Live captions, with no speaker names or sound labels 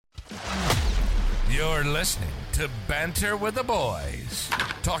You're listening to Banter with the Boys,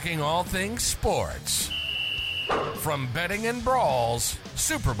 talking all things sports. From betting and brawls,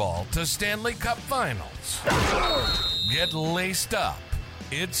 Super Bowl to Stanley Cup Finals. Get laced up.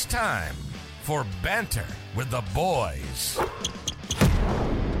 It's time for Banter with the Boys.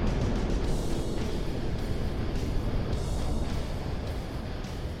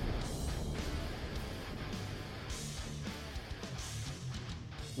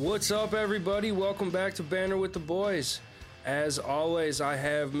 What's up, everybody? Welcome back to Banter with the Boys. As always, I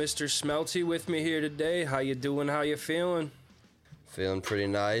have Mr. Smelty with me here today. How you doing? How you feeling? Feeling pretty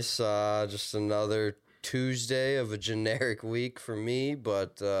nice. Just another Tuesday of a generic week for me,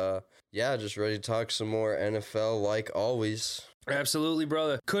 but yeah, just ready to talk some more NFL like always. Absolutely,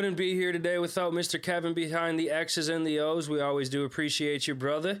 brother. Couldn't be here today without Mr. Kevin behind the X's and the O's. We always do appreciate you,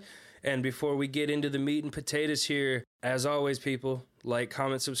 brother. And before we get into the meat and potatoes here, as always, people, like,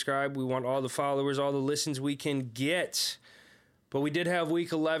 comment, subscribe. We want all the followers, all the listens we can get. But we did have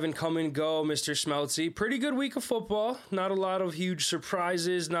Week 11 come and go, Mr. Smeltzy. Pretty good week of football. Not a lot of huge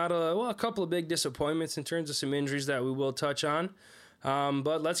surprises. A couple of big disappointments in terms of some injuries that we will touch on.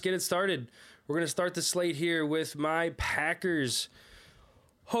 But let's get it started. We're going to start the slate here with my Packers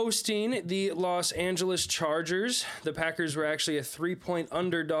hosting the Los Angeles Chargers. The Packers were actually a 3-point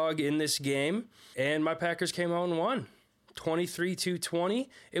underdog in this game, and my Packers came out and won 23-20.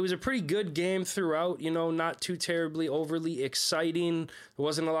 It was a pretty good game throughout, not too terribly overly exciting. There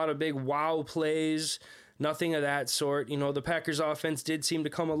wasn't a lot of big wow plays, nothing of that sort. The Packers offense did seem to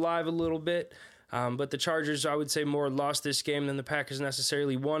come alive a little bit. But the Chargers, I would say, more lost this game than the Packers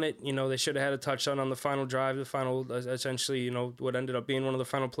necessarily won it. They should have had a touchdown on the final drive. The final, essentially, what ended up being one of the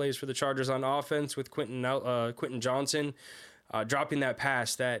final plays for the Chargers on offense with Quentin Johnson dropping that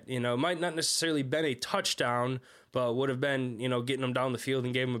pass that, might not necessarily been a touchdown, but would have been, getting them down the field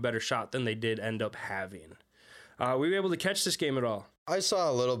and gave them a better shot than they did end up having. Were you able to catch this game at all? I saw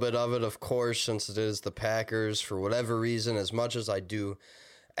a little bit of it, of course, since it is the Packers. For whatever reason, as much as I do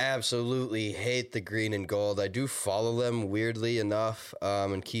absolutely hate the green and gold, I do follow them weirdly enough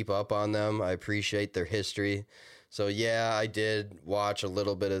and keep up on them. I appreciate their history. So yeah, I did watch a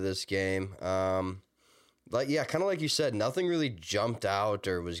little bit of this game. Kind of like you said, nothing really jumped out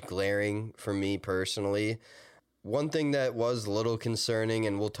or was glaring for me personally. One thing that was a little concerning,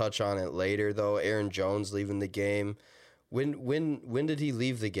 and we'll touch on it later though, Aaron Jones leaving the game. When did he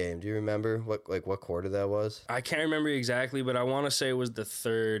leave the game? Do you remember what quarter that was? I can't remember exactly, but I want to say it was the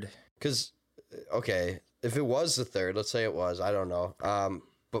third. Because, okay, if it was the third, let's say it was, I don't know.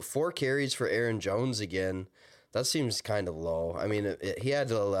 But 4 carries for Aaron Jones again, that seems kind of low. I mean, he had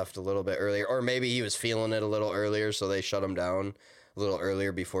to have left a little bit earlier, or maybe he was feeling it a little earlier, so they shut him down a little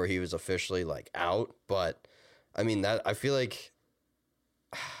earlier before he was officially, out. But, I mean, I feel like,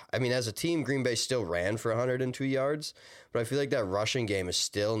 as a team, Green Bay still ran for 102 yards, but I feel like that rushing game is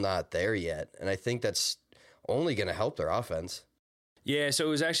still not there yet, and I think that's only going to help their offense. Yeah, so it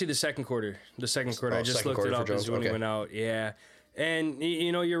was actually the second quarter. I just looked it up as when he went out. Yeah, and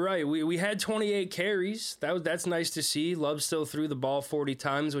you're right. We had 28 carries. That's nice to see. Love still threw the ball 40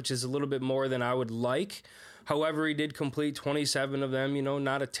 times, which is a little bit more than I would like. However, he did complete 27 of them.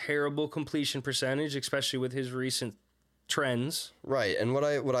 Not a terrible completion percentage, especially with his recent trends. Right, and what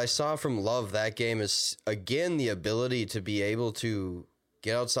I saw from Love that game is, again, the ability to be able to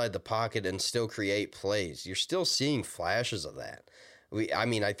get outside the pocket and still create plays. You're still seeing flashes of that.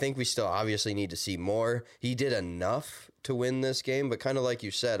 I think we still obviously need to see more. He did enough to win this game, but kind of like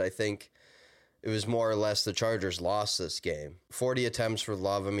you said, I think it was more or less the Chargers lost this game. 40 attempts for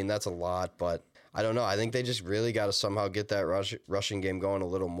Love, that's a lot, but I don't know. I think they just really got to somehow get that rushing game going a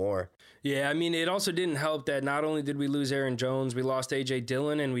little more. Yeah, it also didn't help that not only did we lose Aaron Jones, we lost A.J.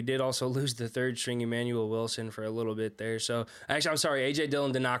 Dillon, and we did also lose the third string Emmanuel Wilson for a little bit there. So, actually, I'm sorry, A.J.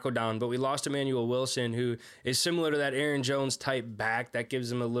 Dillon did not go down, but we lost Emmanuel Wilson, who is similar to that Aaron Jones type back that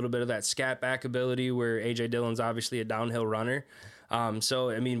gives him a little bit of that scat back ability, where A.J. Dillon's obviously a downhill runner.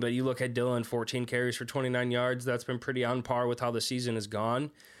 But you look at Dillon, 14 carries for 29 yards. That's been pretty on par with how the season has gone.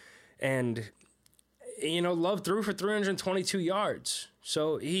 And Love threw for 322 yards.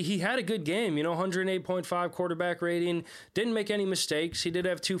 So he had a good game, 108.5 quarterback rating. Didn't make any mistakes. He did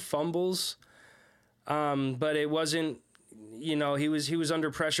have 2 fumbles. But it wasn't, he was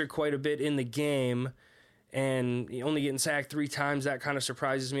under pressure quite a bit in the game. And only getting sacked 3 times, that kind of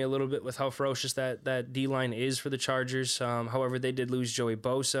surprises me a little bit with how ferocious that D-line is for the Chargers. However, they did lose Joey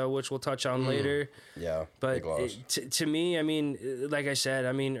Bosa, which we'll touch on later. Yeah, but to me, like I said,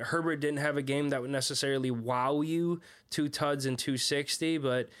 Herbert didn't have a game that would necessarily wow you, 2 tuds and 260,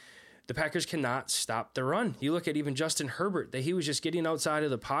 but the Packers cannot stop the run. You look at even Justin Herbert, that he was just getting outside of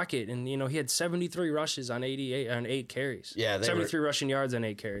the pocket, and he had 73 rushes on 8 carries. Yeah, 73 rushing yards on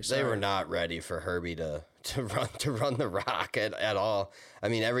 8 carries. They were not ready for Herbie to run the rock at all. I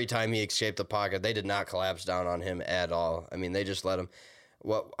mean, every time he escaped the pocket, they did not collapse down on him at all. I mean, they just let him.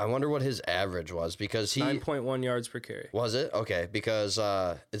 I wonder what his average was, because 9.1 yards per carry. Was it? Okay, because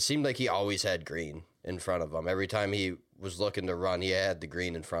it seemed like he always had green in front of him. Every time he was looking to run, he had the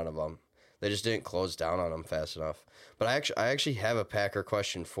green in front of him. They just didn't close down on him fast enough. But I actually have a Packer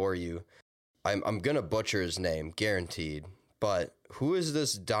question for you. I'm gonna butcher his name, guaranteed. But who is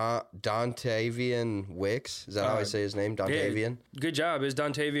this Dontavian Wicks? Is that how I say his name? Dontavian? Yeah, good job. It's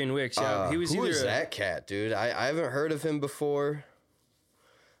Dontavian Wicks. Yeah, who is that cat, dude? I haven't heard of him before.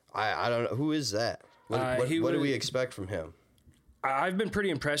 I don't know. Who is that? What do we expect from him? I've been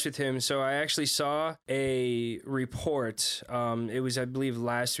pretty impressed with him. So I actually saw a report. It was, I believe,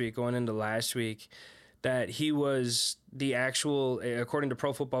 going into last week, that he was the actual, according to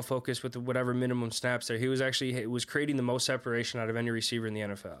Pro Football Focus, with whatever minimum snaps there, he was creating the most separation out of any receiver in the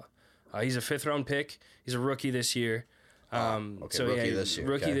NFL. He's a 5th-round pick. He's a rookie this year. This year.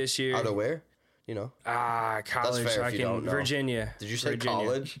 Rookie this year. Out of where? College. That's fair if you don't know. Virginia. Did you say Virginia.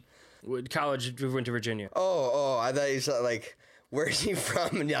 college? College, we went to Virginia. Oh, I thought you said, like, where's he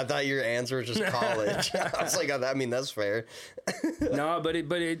from? And I thought your answer was just college. I was like, I mean, that's fair. No, but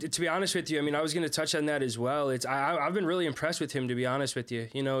to be honest with you, I mean, I was going to touch on that as well. I've been really impressed with him, to be honest with you.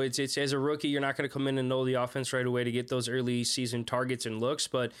 It's as a rookie, you're not going to come in and know the offense right away to get those early season targets and looks,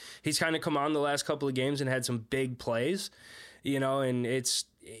 but he's kind of come on the last couple of games and had some big plays, and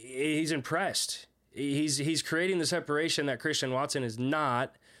he's impressed. He's creating the separation that Christian Watson is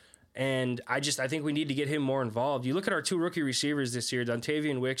not. And I think we need to get him more involved. You look at our 2 rookie receivers this year,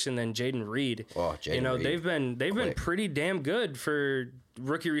 Dontavian Wicks and then Jaden Reed. Oh, Jaden Reed. They've been pretty damn good for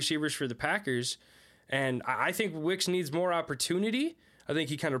rookie receivers for the Packers. And I think Wicks needs more opportunity. I think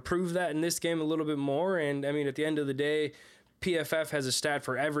he kind of proved that in this game a little bit more. And I mean, at the end of the day, PFF has a stat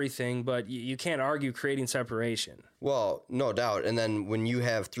for everything, but you can't argue creating separation. Well, no doubt. And then when you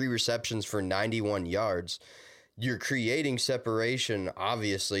have 3 receptions for 91 yards, you're creating separation,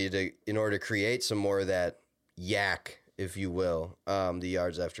 obviously, in order to create some more of that yak, if you will, the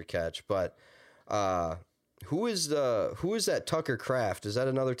yards after catch. But who is that Tucker Kraft? Is that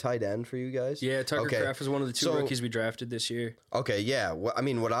another tight end for you guys? Yeah, Tucker Kraft is one of the 2 rookies we drafted this year. Okay, yeah. I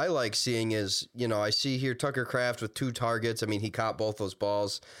mean, what I like seeing is, I see here Tucker Kraft with 2 targets. I mean, he caught both those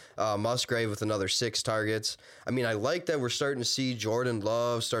balls. Musgrave with another 6 targets. I mean, I like that we're starting to see Jordan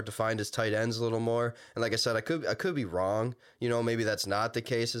Love start to find his tight ends a little more. And like I said, I could be wrong. Maybe that's not the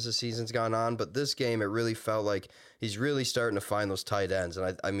case as the season's gone on. But this game, it really felt like he's really starting to find those tight ends.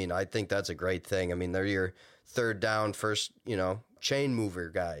 And I think that's a great thing. I mean, they're your third down, first, chain mover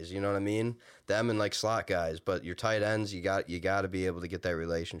guys, you know what I mean? Them and like slot guys, but your tight ends, you got to be able to get that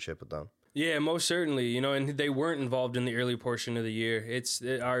relationship with them. Yeah, most certainly. And they weren't involved in the early portion of the year. It's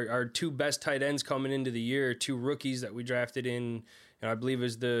our 2 best tight ends coming into the year, 2 rookies that we drafted in, I believe it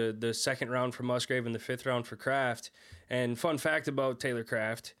was the 2nd round for Musgrave and the 5th round for Kraft. And fun fact about Tucker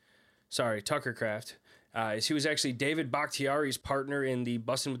Kraft, is he was actually David Bakhtiari's partner in the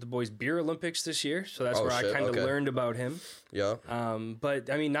Bussin' with the Boys Beer Olympics this year. So that's where I kind of learned about him. Yeah. But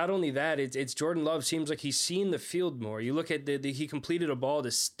I mean, not only that, it's Jordan Love seems like he's seen the field more. You look at he completed a ball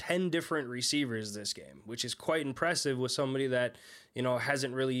to 10 different receivers this game, which is quite impressive with somebody that,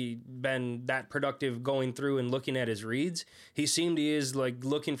 hasn't really been that productive going through and looking at his reads. He is like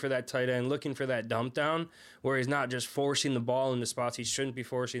looking for that tight end, looking for that dump down, where he's not just forcing the ball in the spots he shouldn't be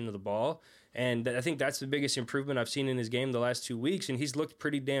forcing the ball. And I think that's the biggest improvement I've seen in his game the last 2 weeks, and he's looked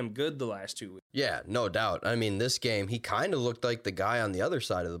pretty damn good the last 2 weeks. Yeah, no doubt. I mean, this game, he kind of looked like the guy on the other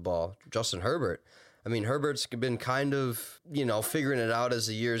side of the ball, Justin Herbert. I mean, Herbert's been kind of, figuring it out as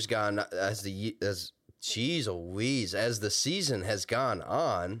the year's gone, as the season has gone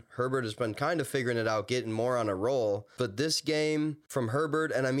on. Herbert has been kind of figuring it out, getting more on a roll. But this game from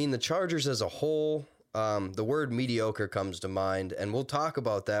Herbert, and I mean the Chargers as a whole, the word mediocre comes to mind, and we'll talk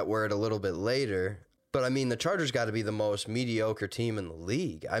about that word a little bit later. But I mean, the Chargers got to be the most mediocre team in the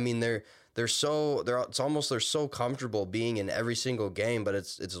league. I mean, they're so comfortable being in every single game, but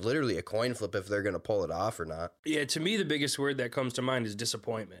it's literally a coin flip if they're going to pull it off or not. Yeah, to me, the biggest word that comes to mind is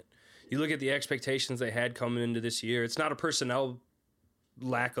disappointment. You look at the expectations they had coming into this year. It's not a personnel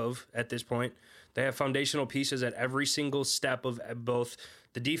lack of at this point. They have foundational pieces at every single step of both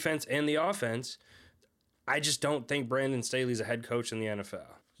the defense and the offense. I just don't think Brandon Staley's a head coach in the NFL.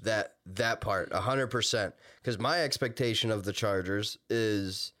 That part, 100%. Because my expectation of the Chargers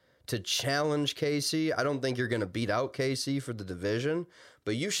is to challenge KC. I don't think you're going to beat out KC for the division,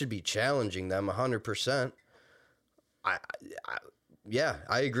 but you should be challenging them 100%. Yeah,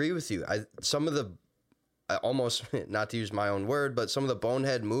 I agree with you. Some of the almost, not to use my own word, but some of the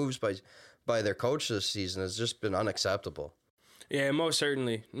bonehead moves by their coach this season has just been unacceptable. Yeah, most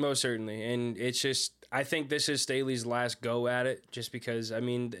certainly. And it's just, I think this is Staley's last go at it, just because, I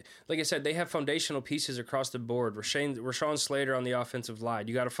mean, like I said, they have foundational pieces across the board. Rashawn Slater on the offensive line.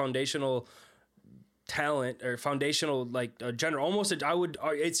 You got a foundational talent, or foundational, like, a general, almost,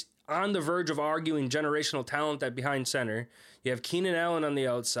 it's on the verge of arguing generational talent that behind center. You have Keenan Allen on the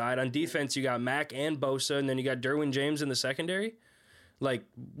outside. On defense, you got Mack and Bosa, and then you got Derwin James in the secondary. Like,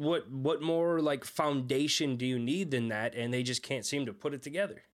 what more, like, foundation do you need than that? And they just can't seem to put it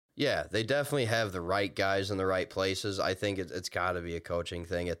together. Yeah, they definitely have the right guys in the right places. I think it's got to be a coaching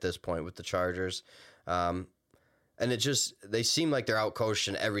thing at this point with the Chargers. And they seem like they're outcoached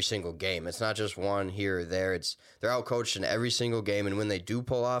in every single game. It's not just one here or there. They're outcoached in every single game. And when they do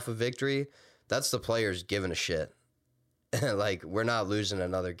pull off a victory, that's the players giving a shit. Like, we're not losing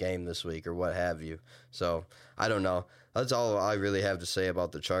another game this week or what have you. So, I don't know. That's all I really have to say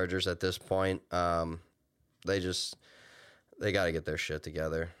about the Chargers at this point. They got to get their shit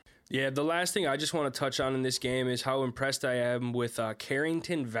together. Yeah, the last thing I just want to touch on in this game is how impressed I am with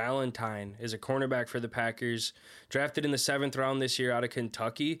Carrington Valentine as a cornerback for the Packers. Drafted in the 7th round this year out of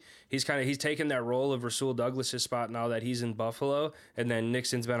Kentucky. He's taken that role of Rasul Douglas's spot now that he's in Buffalo, and then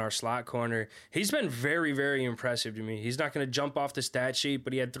Nixon's been our slot corner. He's been very, very impressive to me. He's not going to jump off the stat sheet,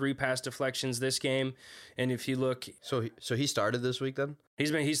 but he had 3 pass deflections this game. And if you look... So he started this week then?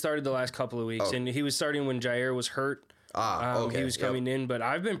 He started the last couple of weeks, and he was starting when Jair was hurt. Okay. He was coming in, but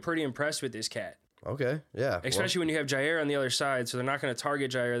I've been pretty impressed with this cat. Okay, yeah. Especially when you have Jair on the other side, so they're not going to target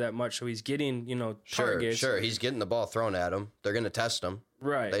Jair that much, so he's getting, targets. Sure, he's getting the ball thrown at him. They're going to test him.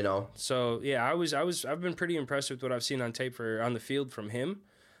 Right. They know. So, yeah, I've been pretty impressed with what I've seen on tape on the field from him.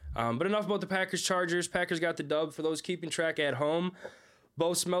 But enough about the Packers-Chargers. Packers got the dub for those keeping track at home.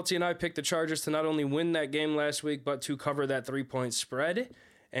 Both Smelty and I picked the Chargers to not only win that game last week, but to cover that 3-point spread.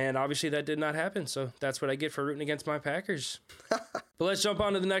 And obviously that did not happen, so that's what I get for rooting against my Packers. But let's jump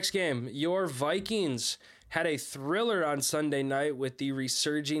on to the next game. Your Vikings had a thriller on Sunday night with the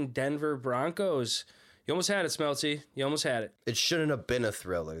resurging Denver Broncos. You almost had it, Smelty. You almost had it. It shouldn't have been a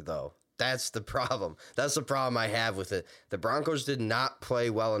thriller, though. That's the problem. That's the problem I have with it. The Broncos did not play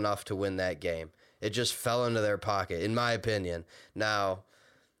well enough to win that game. It just fell into their pocket, in my opinion. Now,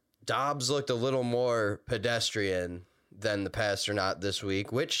 Dobbs looked a little more pedestrian than the Pasternaut this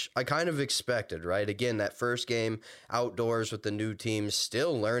week, which I kind of expected, right? Again, that first game outdoors with the new team,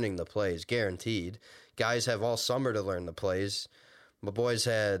 still learning the plays, guaranteed. Guys have all summer to learn the plays. My boys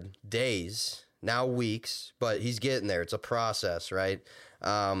had days, now weeks, but he's getting there. It's a process, right?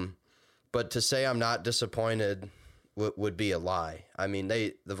 But to say I'm not disappointed would be a lie. I mean,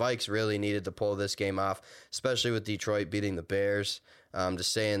 the Vikes really needed to pull this game off, especially with Detroit beating the Bears. To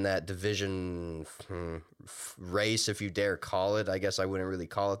stay in that division race, if you dare call it. I guess I wouldn't really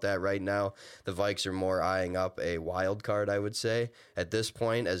call it that right now. The Vikes are more eyeing up a wild card, I would say, at this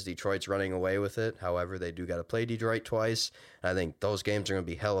point, as Detroit's running away with it. However, they do got to play Detroit twice. I think those games are going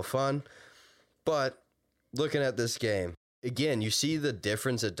to be hella fun. But looking at this game, again, you see the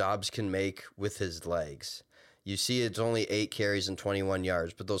difference that Dobbs can make with his legs. You see it's only 8 carries and 21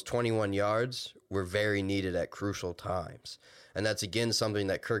 yards, but those 21 yards were very needed at crucial times. And that's, again, something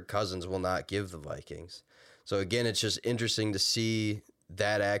that Kirk Cousins will not give the Vikings. So, again, it's just interesting to see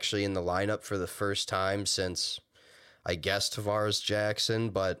that actually in the lineup for the first time since, I guess, Tavares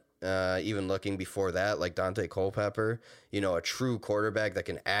Jackson. But even looking before that, like Dante Culpepper, a true quarterback that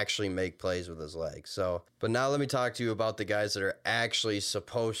can actually make plays with his legs. So, but now let me talk to you about the guys that are actually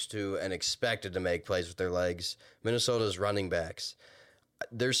supposed to and expected to make plays with their legs. Minnesota's running backs.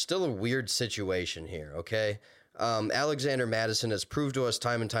 There's still a weird situation here, okay? Alexander Mattison has proved to us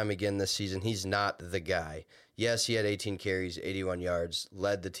time and time again this season he's not the guy. Yes, he had 18 carries, 81 yards,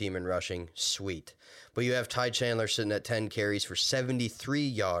 led the team in rushing, sweet. But you have Ty Chandler sitting at 10 carries for 73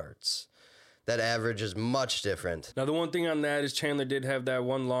 yards. That average is much different. Now, the one thing on that is Chandler did have that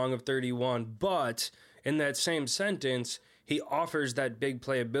one long of 31, but in that same sentence, he offers that big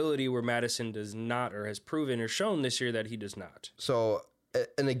playability where Mattison does not, or has proven or shown this year that he does not. So,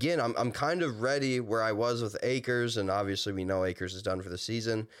 and again, I'm kind of ready where I was with Akers, and obviously we know Akers is done for the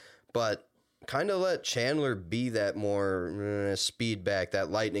season, but kind of let Chandler be that more speed back, that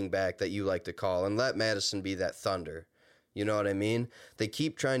lightning back that you like to call, and let Mattison be that thunder. You know what I mean? They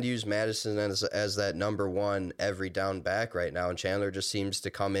keep trying to use Mattison as that number one every down back right now, and Chandler just seems to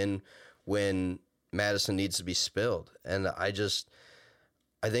come in when Mattison needs to be spilled. And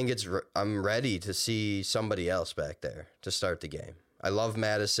I'm ready to see somebody else back there to start the game. I love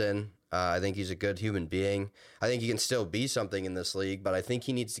Madison. I think he's a good human being. I think he can still be something in this league, but I think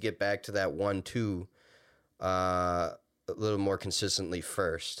he needs to get back to that 1-2 a little more consistently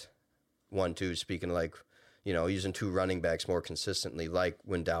first. 1-2, speaking like, using two running backs more consistently, like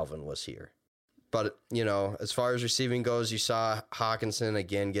when Dalvin was here. But, as far as receiving goes, you saw Hawkinson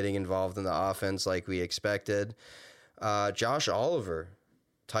again getting involved in the offense like we expected. Josh Oliver,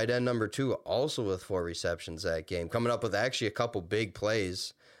 tight end number 2, also with 4 receptions that game, coming up with actually a couple big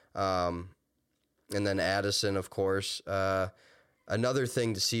plays. And then Addison, of course. Another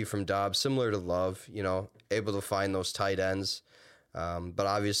thing to see from Dobbs, similar to Love, able to find those tight ends. But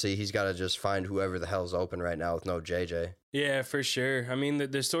obviously he's got to just find whoever the hell's open right now with no JJ. Yeah, for sure. I mean,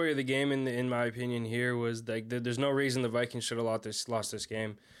 the story of the game, in my opinion, here was like there's no reason the Vikings should have lost this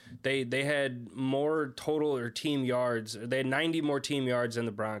game. They had more total or team yards. They had 90 more team yards than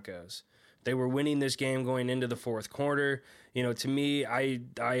the Broncos. They were winning this game going into the fourth quarter. To me, I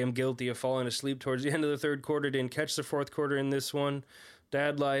am guilty of falling asleep towards the end of the third quarter. Didn't catch the fourth quarter in this one.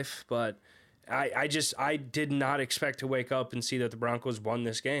 Dad life, but I did not expect to wake up and see that the Broncos won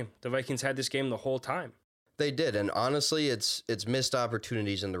this game. The Vikings had this game the whole time. They did, and honestly, it's missed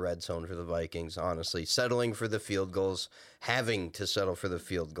opportunities in the red zone for the Vikings, honestly. Settling for the field goals, having to settle for the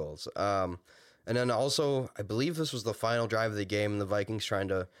field goals. And then also, I believe this was the final drive of the game, and the Vikings trying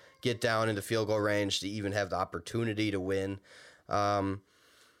to get down into field goal range to even have the opportunity to win. Dobbs,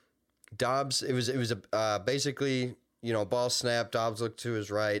 it was basically, ball snap, Dobbs looked to his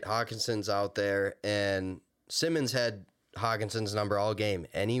right, Hawkinson's out there, and Simmons had Hawkinson's number all game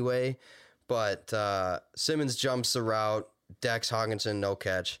anyway. But Simmons jumps the route, decks Hawkinson, no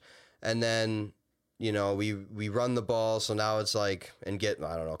catch. And then, we run the ball, so now it's like, and get,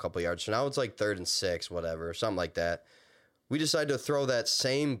 I don't know, a couple yards. So now it's like 3rd and 6, whatever, something like that. We decide to throw that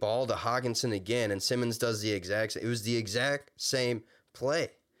same ball to Hawkinson again, and Simmons does it was the exact same play.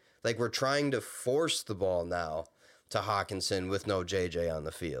 Like, we're trying to force the ball now to Hawkinson with no JJ on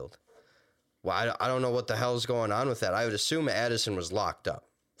the field. Well, I don't know what the hell's going on with that. I would assume Addison was locked up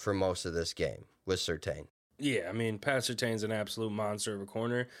for most of this game with Surtain. Yeah, I mean, Pat Surtain's an absolute monster of a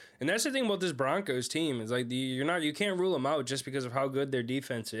corner. And that's the thing about this Broncos team is like you can't rule them out just because of how good their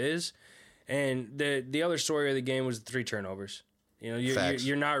defense is. And the other story of the game was the 3 turnovers.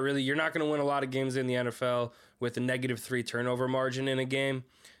 You're not going to win a lot of games in the NFL with a negative 3 turnover margin in a game.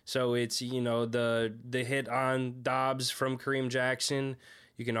 So it's, the hit on Dobbs from Kareem Jackson.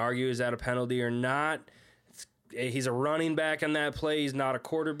 You can argue, is that a penalty or not? He's a running back on that play. He's not a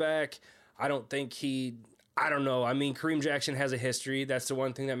quarterback. I don't know. I mean, Kareem Jackson has a history. That's the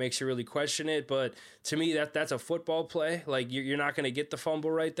one thing that makes you really question it. But to me, that's a football play. Like, you're not going to get the fumble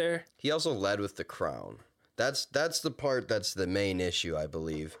right there. He also led with the crown. That's the part that's the main issue, I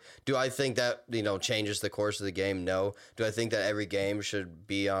believe. Do I think that, changes the course of the game? No. Do I think that every game should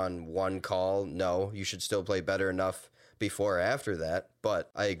be on one call? No. You should still play better enough before or after that,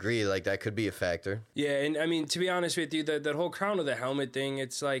 but I agree, like, that could be a factor. Yeah, and I mean, to be honest with you, that whole crown of the helmet thing,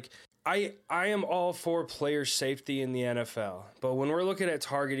 it's like, I am all for player safety in the NFL, but when we're looking at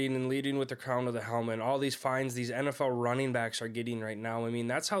targeting and leading with the crown of the helmet and all these fines these NFL running backs are getting right now, I mean,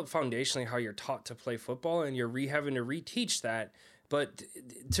 that's how foundationally how you're taught to play football, and you're having to reteach that. But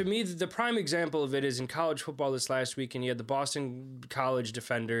to me, the prime example of it is in college football this last week, and you had the Boston College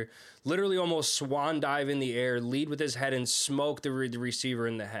defender literally almost swan dive in the air, lead with his head, and smoke the receiver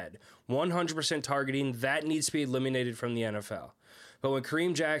in the head. 100% targeting, that needs to be eliminated from the NFL. But when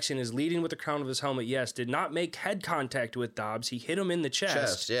Kareem Jackson is leading with the crown of his helmet, yes, did not make head contact with Dobbs. He hit him in the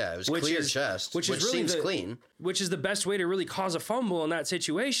chest. Yeah, it was clear chest, which really seems clean. Which is the best way to really cause a fumble in that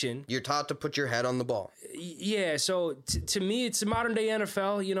situation. You're taught to put your head on the ball. Yeah, so to me, it's a modern-day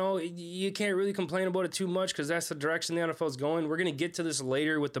NFL. You can't really complain about it too much because that's the direction the NFL is going. We're going to get to this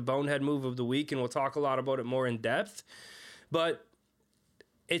later with the bonehead move of the week, and we'll talk a lot about it more in depth. But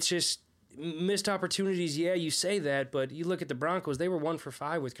it's just missed opportunities. Yeah, you say that, but you look at the Broncos, they were 1 for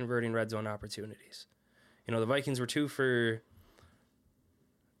 5 with converting red zone opportunities. The Vikings were 2 for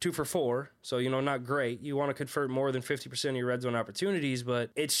 4, so not great. You want to convert more than 50% of your red zone opportunities, but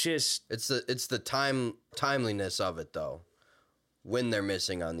it's just it's the timeliness of it though. When they're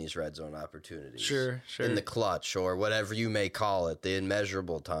missing on these red zone opportunities. Sure. In the clutch or whatever you may call it, the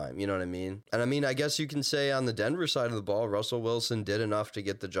immeasurable time. You know what I mean? And I mean, I guess you can say on the Denver side of the ball, Russell Wilson did enough to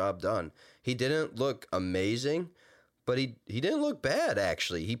get the job done. He didn't look amazing, but he didn't look bad,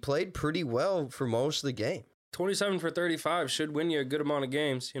 actually. He played pretty well for most of the game. 27 for 35 should win you a good amount of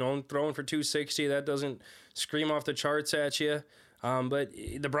games. Throwing for 260, that doesn't scream off the charts at you. But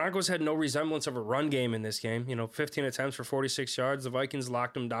the Broncos had no resemblance of a run game in this game. 15 attempts for 46 yards. The Vikings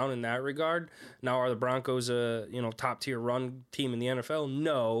locked them down in that regard. Now, are the Broncos a top-tier run team in the NFL?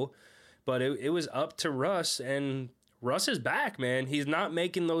 No. But it was up to Russ, and Russ is back, man. He's not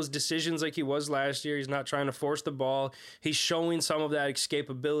making those decisions like he was last year. He's not trying to force the ball. He's showing some of that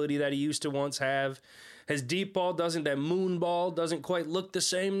escapability that he used to once have. His deep ball that moon ball doesn't quite look the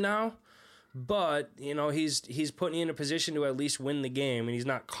same now. But, he's putting you in a position to at least win the game, and he's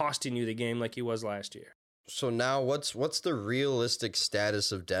not costing you the game like he was last year. So now what's the realistic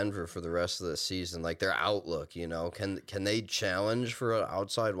status of Denver for the rest of the season? Like their outlook, can they challenge for an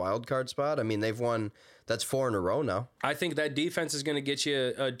outside wild card spot? I mean, they've won, that's 4 in a row now. I think that defense is going to get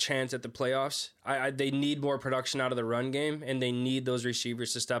you a chance at the playoffs. They need more production out of the run game, and they need those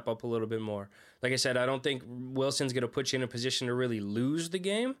receivers to step up a little bit more. Like I said, I don't think Wilson's going to put you in a position to really lose the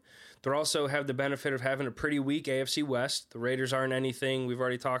game. They also have the benefit of having a pretty weak AFC West. The Raiders aren't anything. We've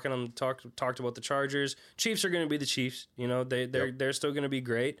already talked about the Chargers. Chiefs are going to be the Chiefs. They're still going to be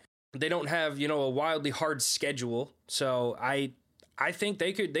great. They don't have a wildly hard schedule. So I think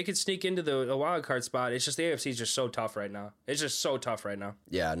they could sneak into the wild card spot. It's just the AFC is just so tough right now. It's just so tough right now.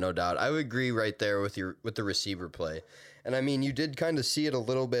 Yeah, no doubt. I would agree right there with the receiver play. And I mean, you did kind of see it a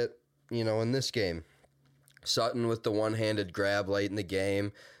little bit, in this game. Sutton with the one-handed grab late in the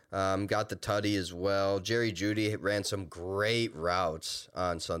game. Got the tutty as well. Jerry Jeudy ran some great routes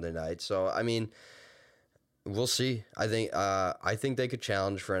on Sunday night. So, I mean, we'll see. I think they could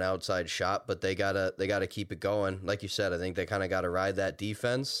challenge for an outside shot, but they gotta keep it going. Like you said, I think they kind of got to ride that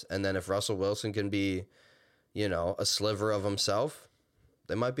defense. And then if Russell Wilson can be, a sliver of himself,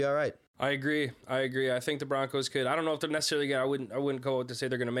 they might be all right. I agree. I think the Broncos could. I don't know if they're necessarily I wouldn't go out to say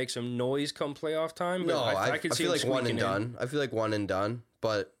they're going to make some noise come playoff time. But No, I could see feel like one and in. done. I feel like one and done,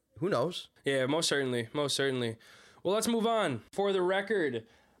 but who knows? Yeah, most certainly. Well, let's move on. For the record,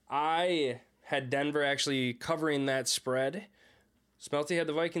 I had Denver actually covering that spread. Smelty had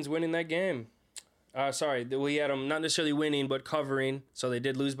the Vikings winning that game. Sorry, we had them not necessarily winning, but covering. So they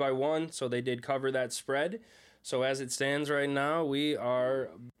did lose by 1, so they did cover that spread. So as it stands right now,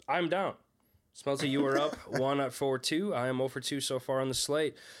 I'm down. Smelty, you were up 1-4-2. I am 0-2 so far on the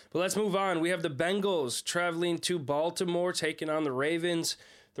slate. But let's move on. We have the Bengals traveling to Baltimore, taking on the Ravens.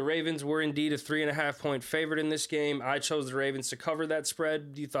 The Ravens were indeed a 3.5-point favorite in this game. I chose the Ravens to cover that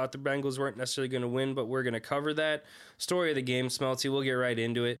spread. You thought the Bengals weren't necessarily going to win, but we're going to cover that. Story of the game, Smelty. We'll get right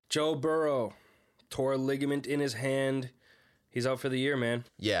into it. Joe Burrow tore a ligament in his hand. He's out for the year, man.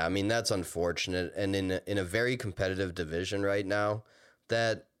 Yeah, I mean, that's unfortunate. And in a very competitive division right now,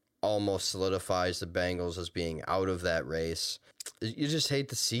 that almost solidifies the Bengals as being out of that race. You just hate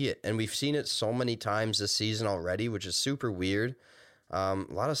to see it. And we've seen it so many times this season already, which is super weird. A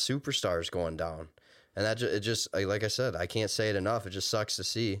lot of superstars going down. And it just, like I said, I can't say it enough. It just sucks to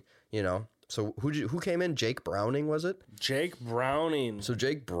see, So who came in? Jake Browning, was it? Jake Browning. So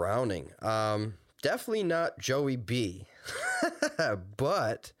Jake Browning. Definitely not Joey B.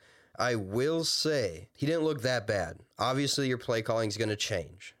 But I will say he didn't look that bad. Obviously, your play calling is going to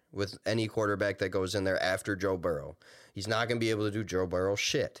change with any quarterback that goes in there after Joe Burrow. He's not going to be able to do Joe Burrow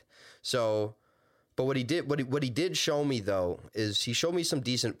shit. So, but what he did show me though is he showed me some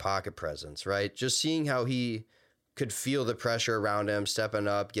decent pocket presence, right? Just seeing how he could feel the pressure around him, stepping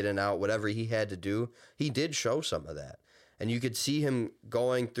up, getting out, whatever he had to do. He did show some of that, and you could see him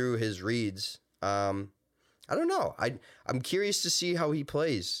going through his reads. I don't know. I'm curious to see how he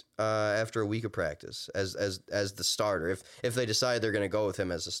plays after a week of practice as the starter. If they decide they're going to go with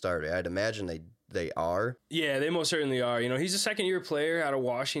him as a starter, I'd imagine they are. Yeah, they most certainly are. He's a second-year player out of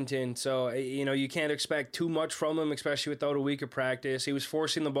Washington, so you can't expect too much from him, especially without a week of practice. He was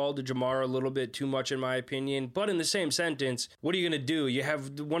forcing the ball to Jamar a little bit too much, in my opinion. But in the same sentence, what are you going to do? You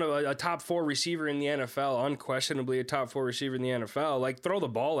have a top 4 receiver in the NFL, unquestionably a top 4 receiver in the NFL. Like, throw the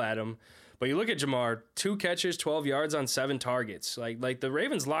ball at him. But you look at Jamar, 2 catches, 12 yards on 7 targets. Like the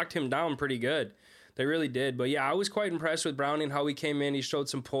Ravens locked him down pretty good. They really did. But yeah, I was quite impressed with Browning, how he came in. He showed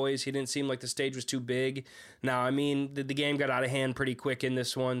some poise. He didn't seem like the stage was too big. Now, I mean, the game got out of hand pretty quick in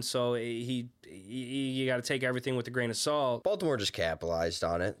this one, so you got to take everything with a grain of salt. Baltimore just capitalized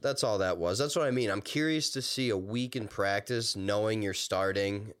on it. That's all that was. That's what I mean. I'm curious to see a week in practice, knowing you're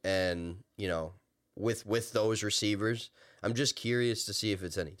starting and, with those receivers. I'm just curious to see if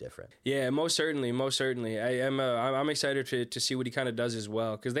it's any different. Yeah, most certainly. I'm excited to see what he kind of does as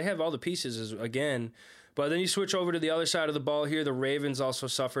well, because they have all the pieces again, But then you switch over to the other side of the ball here. The Ravens also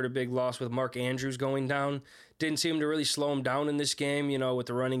suffered a big loss with Mark Andrews going down. Didn't seem to really slow him down in this game, with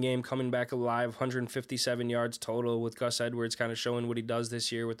the running game coming back alive. 157 yards total with Gus Edwards kind of showing what he does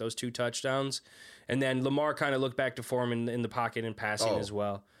this year with those 2 touchdowns. And then Lamar kind of looked back to form in the pocket and passing as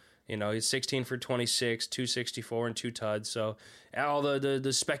well. He's 16 for 26, 264, and 2 tuds. So all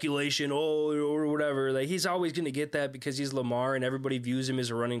the speculation, or whatever, like he's always going to get that because he's Lamar and everybody views him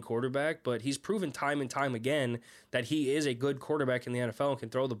as a running quarterback. But he's proven time and time again that he is a good quarterback in the NFL and can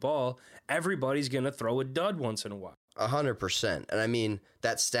throw the ball. Everybody's going to throw a dud once in a while. 100%. And I mean,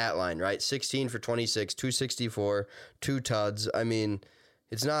 that stat line, right? 16 for 26, 264, 2 tuds. I mean,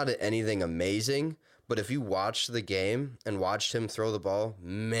 it's not anything amazing. But if you watched the game and watched him throw the ball,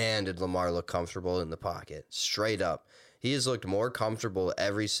 man, did Lamar look comfortable in the pocket. Straight up. He has looked more comfortable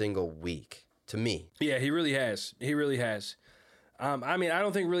every single week, to me. Yeah, he really has. He really has. I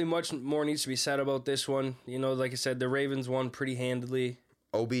don't think really much more needs to be said about this one. Like I said, the Ravens won pretty handily.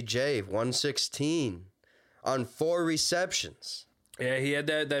 OBJ, 116 on 4 receptions. Yeah, he had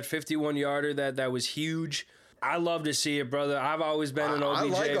that 51-yarder that was huge. I love to see it, brother. I've always been an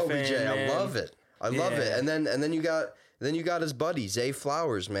OBJ fan. I like OBJ. Man. I love it. I love it. And then you got his buddy Zay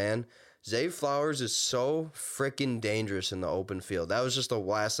Flowers, man. Zay Flowers is so freaking dangerous in the open field. That was just the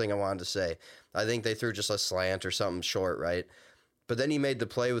last thing I wanted to say. I think they threw just a slant or something short, right? But then he made the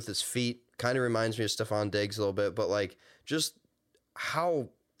play with his feet. Kind of reminds me of Stephon Diggs a little bit, but like just how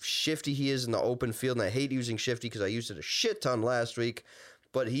shifty he is in the open field. And I hate using shifty because I used it a shit ton last week.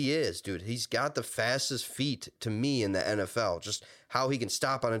 But he is, dude. He's got the fastest feet to me in the NFL. Just how he can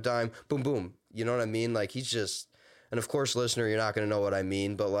stop on a dime. Boom, boom. You know what I mean? Like, he's just... And, of course, listener, you're not going to know what I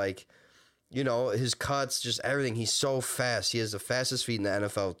mean. But, like, his cuts, just everything. He's so fast. He has the fastest feet in the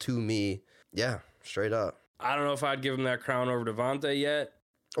NFL to me. Yeah, straight up. I don't know if I'd give him that crown over Devontae yet.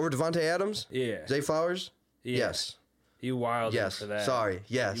 Over Devontae Adams? Yeah. Zay Flowers? Yeah. Yes. You wild him for that. Sorry.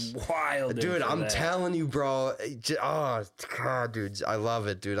 Yes. You wild him dude, for I'm that. telling you, bro. Oh, God, dude. I love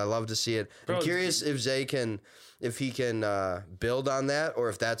it, dude. I love to see it. Bro, I'm curious if he can build on that or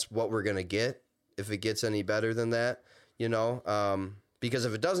if that's what we're going to get, if it gets any better than that, because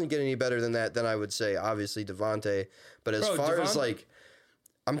if it doesn't get any better than that, then I would say, obviously, Devontae. But as far as, like,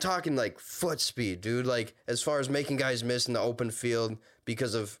 I'm talking, like, foot speed, dude. Like, as far as making guys miss in the open field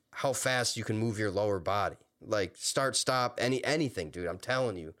because of how fast you can move your lower body. Like, start, stop, anything, dude. I'm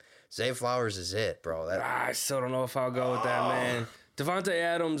telling you. Zay Flowers is it, bro. I still don't know if I'll go with that, man. Devontae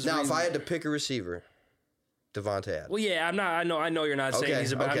Adams. Now, if I had to pick a receiver, Devontae Adams. Well, yeah, I'm not. I know you're not saying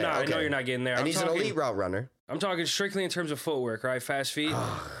he's about. I know you're not getting there. And he's an elite route runner. I'm talking strictly in terms of footwork, right? Fast feet.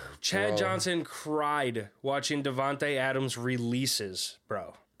 Chad Johnson cried watching Devontae Adams releases,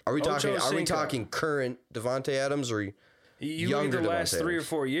 bro. Are we talking current Devontae Adams or? You look at the last 3 or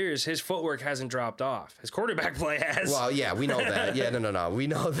 4 years, his footwork hasn't dropped off. His quarterback play has. Well, yeah, we know that. Yeah, no. We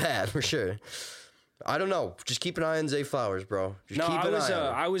know that for sure. I don't know. Just keep an eye on Zay Flowers, bro.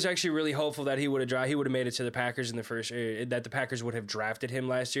 I was actually really hopeful that he would have made it to the Packers in the first that the Packers would have drafted him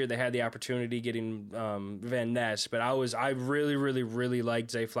last year. They had the opportunity getting Van Ness, but I really, really, really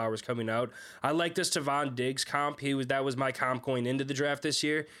liked Zay Flowers coming out. I like this Stephon Diggs comp. That was my comp going into the draft this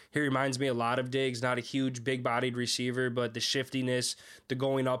year. He reminds me a lot of Diggs, not a huge, big-bodied receiver, but the shiftiness, the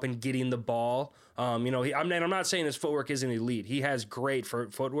going up and getting the ball. I'm not saying his footwork isn't elite. He has great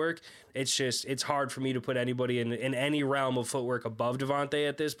footwork. It's hard for me to put anybody in any realm of footwork above Devontae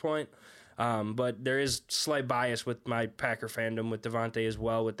at this point. But there is slight bias with my Packer fandom with Devontae as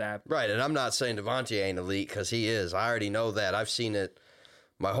well with that. Right, and I'm not saying Devontae ain't elite because he is. I already know that. I've seen it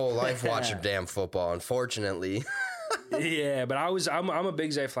my whole life watching damn football, unfortunately. Yeah, but I'm a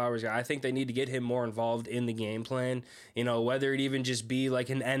big Zay Flowers guy. I think they need to get him more involved in the game plan. Whether it even just be like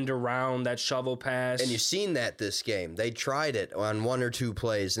an end around that shovel pass. And you've seen that this game. They tried it on 1 or 2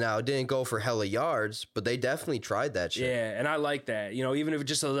 plays. Now, it didn't go for hella yards, but they definitely tried that shit. Yeah, and I like that. Even if it's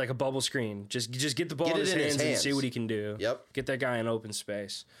just like a bubble screen. Just get the ball in his hands and see what he can do. Yep. Get that guy in open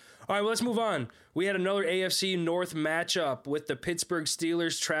space. All right, well, let's move on. We had another AFC North matchup with the Pittsburgh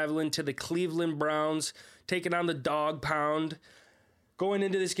Steelers traveling to the Cleveland Browns, taking on the Dog Pound. Going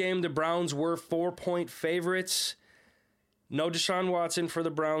into this game, the Browns were 4-point favorites. No Deshaun Watson for the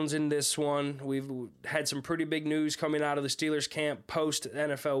Browns in this one. We've had some pretty big news coming out of the Steelers camp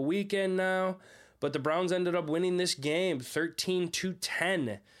post-NFL weekend now. But the Browns ended up winning this game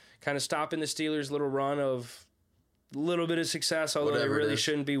 13-10, kind of stopping the Steelers' little run of a little bit of success, although they really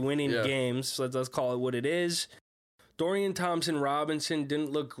shouldn't be winning games. So let's call it what it is. Dorian Thompson-Robinson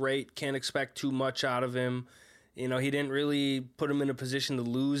didn't look great. Can't expect too much out of him. He didn't really put him in a position to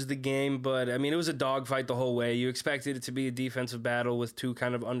lose the game, but, it was a dogfight the whole way. You expected it to be a defensive battle with 2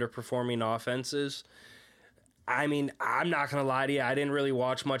 kind of underperforming offenses. I mean, I'm not going to lie to you. I didn't really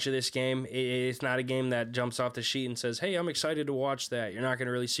watch much of this game. It's not a game that jumps off the sheet and says, hey, I'm excited to watch that. You're not going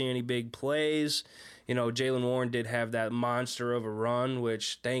to really see any big plays. You know, Jaylen Warren did have that monster of a run,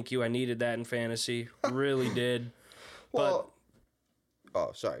 which, thank you, I needed that in fantasy. Really did. Well,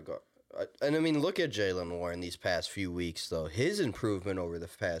 sorry, go. And I mean, look at Jaylen Warren these past few weeks, though. His improvement over the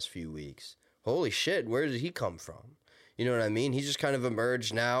past few weeks. Holy shit, where did he come from? You know what I mean? He just kind of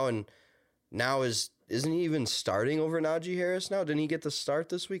emerged now, and now isn't he even starting over Najee Harris now? Didn't he get the start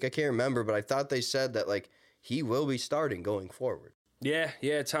this week? I can't remember, but I thought they said that, like, he will be starting going forward. Yeah.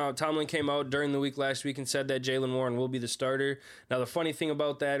 Tomlin came out during the week last week and said that Jaylen Warren will be the starter. Now, the funny thing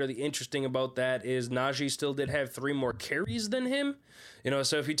about that, or the interesting about that, is Najee still did have 3 more carries than him. You know,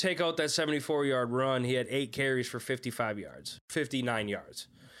 so if you take out that 74-yard run, he had 8 carries for 55 yards, 59 yards.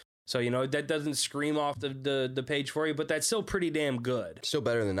 So, you know, that doesn't scream off the page for you, but that's still pretty damn good. Still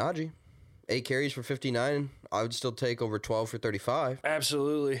better than Najee. 8 carries for 59. I would still take over 12 for 35.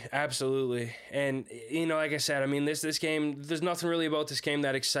 Absolutely. And, you know, like I said, I mean, this game, there's nothing really about this game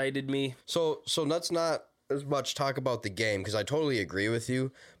that excited me. So let's not as much talk about the game, because I totally agree with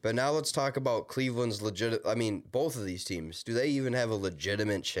you. But now let's talk about Cleveland's both of these teams. Do they even have a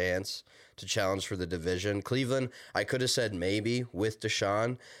legitimate chance to challenge for the division? Cleveland, I could have said maybe with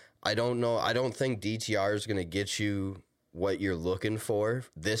Deshaun. I don't know. I don't think DTR is going to get you what you're looking for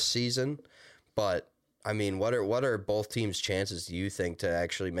this season. But, I mean, what are both teams' chances, do you think, to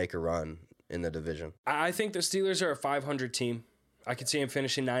actually make a run in the division? I think the Steelers are a 500 team. I could see them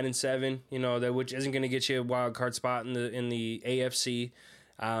finishing 9-7, you know, which isn't going to get you a wild card spot in the AFC.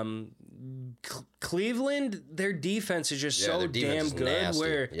 Cleveland, their defense is just so damn good, nasty.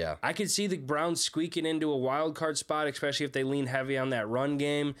 where I could see the Browns squeaking into a wild card spot, especially if they lean heavy on that run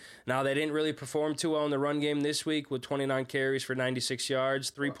game. Now, they didn't really perform too well in the run game this week with 29 carries for 96 yards,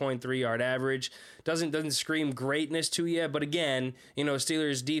 3.3 yard average. Doesn't scream greatness to you, but again, you know,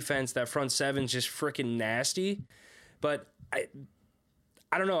 Steelers defense, that front seven's just freaking nasty. But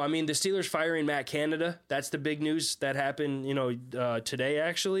I don't know. I mean, the Steelers firing Matt Canada, that's the big news that happened, you know, today,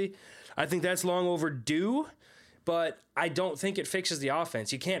 actually. I think that's long overdue, but I don't think it fixes the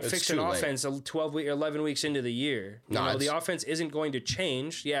offense. You can't fix an offense 11 weeks into the year. You know, the offense isn't going to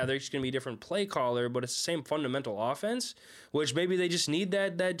change. Yeah, there's going to be a different play caller, but it's the same fundamental offense, which maybe they just need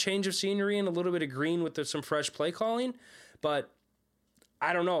that change of scenery and a little bit of green with some fresh play calling. But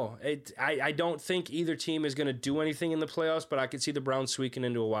I don't know. I don't think either team is going to do anything in the playoffs, but I could see the Browns squeaking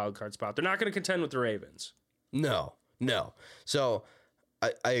into a wild card spot. They're not going to contend with the Ravens. No. So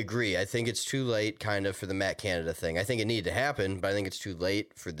I agree. I think it's too late kind of for the Matt Canada thing. I think it needed to happen, but I think it's too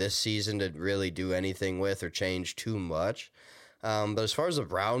late for this season to really do anything with or change too much. But as far as the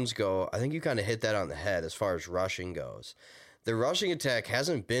Browns go, I think you kind of hit that on the head as far as rushing goes. The rushing attack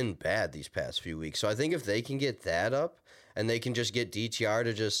hasn't been bad these past few weeks, so I think if they can get that up, and they can just get DTR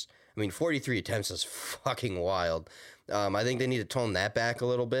to just, I mean, 43 attempts is fucking wild. I think they need to tone that back a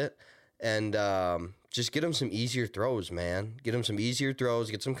little bit and just get him some easier throws, man. Get him some easier throws,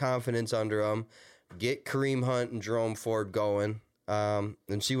 get some confidence under him, get Kareem Hunt and Jerome Ford going, and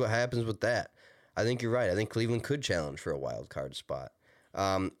see what happens with that. I think you're right. I think Cleveland could challenge for a wild card spot.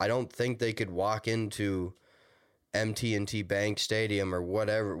 I don't think they could walk into MT&T Bank Stadium or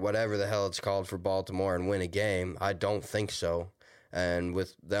whatever the hell it's called for Baltimore and win a game. I don't think so. And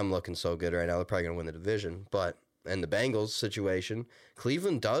with them looking so good right now, they're probably going to win the division. But in the Bengals situation,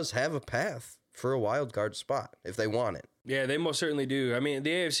 Cleveland does have a path for a wild card spot if they want it. Yeah, they most certainly do. I mean, the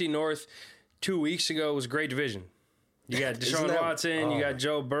AFC North 2 weeks ago was a great division. You got Deshaun Watson, you got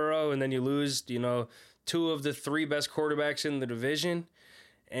Joe Burrow, and then you lose, you know, 2 of the 3 best quarterbacks in the division.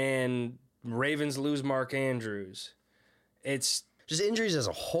 And Ravens lose Mark Andrews. It's just injuries as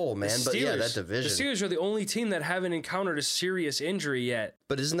a whole, man. But yeah, that division. The Steelers are the only team that haven't encountered a serious injury yet.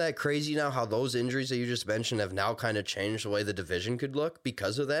 But isn't that crazy now how those injuries that you just mentioned have now kind of changed the way the division could look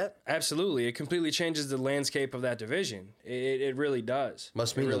because of that? Absolutely. It completely changes the landscape of that division. It really does.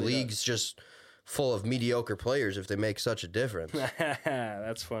 Must mean really the league's just full of mediocre players if they make such a difference.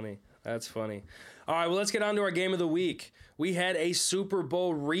 That's funny. All right, well, let's get on to our game of the week. We had a Super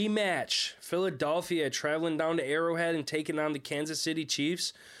Bowl rematch. Philadelphia traveling down to Arrowhead and taking on the Kansas City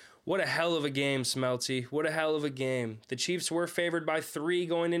Chiefs. What a hell of a game, Smelty. What a hell of a game. The Chiefs were favored by 3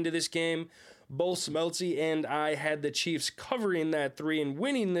 going into this game. Both Smelty and I had the Chiefs covering that 3 and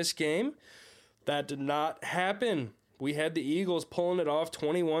winning this game. That did not happen. We had the Eagles pulling it off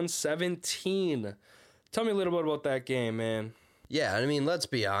 21-17. Tell me a little bit about that game, man. Yeah, I mean, let's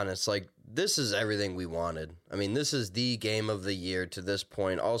be honest. Like, this is everything we wanted. I mean, this is the game of the year to this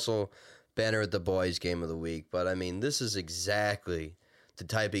point. Also, Banner at the Boys game of the week. But, I mean, this is exactly the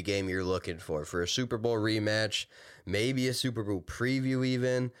type of game you're looking for a Super Bowl rematch, maybe a Super Bowl preview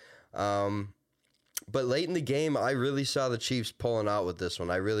even. But late in the game, I really saw the Chiefs pulling out with this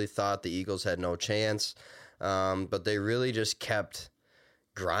one. I really thought the Eagles had no chance, but they really just kept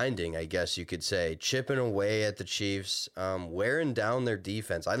grinding, I guess you could say, chipping away at the Chiefs, wearing down their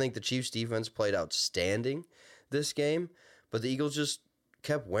defense. I think the Chiefs' defense played outstanding this game, but the Eagles just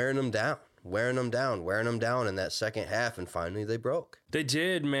kept wearing them down in that second half, and finally they broke. They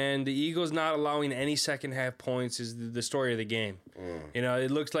did, man. The Eagles not allowing any second half points is the story of the game. You know,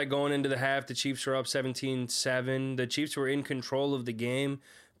 it looks like going into the half, the Chiefs were up 17-7. The Chiefs were in control of the game.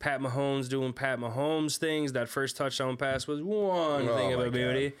 Pat Mahomes doing Pat Mahomes things. That first touchdown pass was one thing of a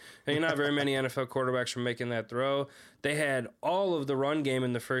beauty. And not very many NFL quarterbacks were making that throw. They had all of the run game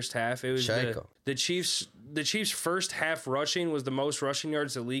in the first half. It was the Chiefs. The Chiefs' first half rushing was the most rushing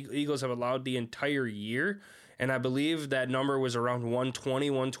yards the Eagles have allowed the entire year. And I believe that number was around 120,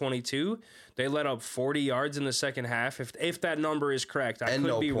 122. They let up 40 yards in the second half, if that number is correct. I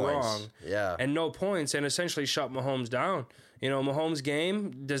could be wrong. Yeah. And no points, and essentially shut Mahomes down. You know, Mahomes'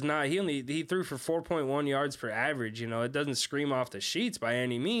 game does not. He threw for 4.1 yards per average. You know, it doesn't scream off the sheets by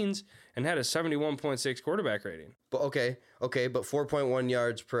any means, and had a 71.6 quarterback rating. But okay, but 4.1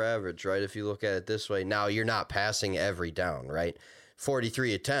 yards per average, right? If you look at it this way, now you're not passing every down, right?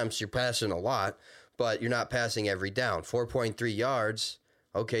 43 attempts, you're passing a lot, but you're not passing every down. 4.3 yards.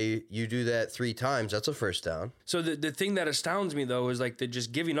 Okay, you do that 3 times, that's a first down. So the thing that astounds me, though, is like the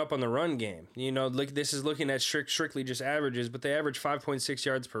just giving up on the run game. You know, like this is looking at strictly just averages, but they average 5.6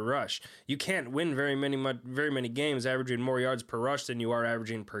 yards per rush. You can't win very many games averaging more yards per rush than you are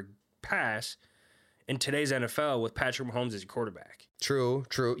averaging per pass in today's NFL with Patrick Mahomes as your quarterback. True.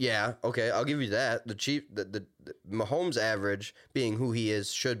 Yeah, okay, I'll give you that. The Mahomes average, being who he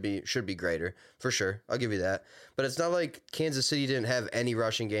is, should be greater for sure. I'll give you that. But it's not like Kansas City didn't have any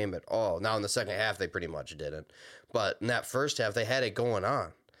rushing game at all. Now in the second half they pretty much didn't. But in that first half they had it going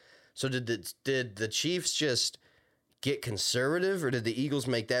on. So did the Chiefs just get conservative, or did the Eagles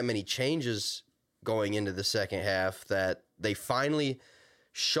make that many changes going into the second half that they finally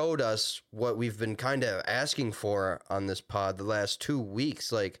showed us what we've been kind of asking for on this pod the last 2 weeks?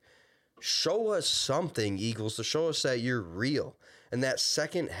 Like, show us something, Eagles, to show us that you're real. And that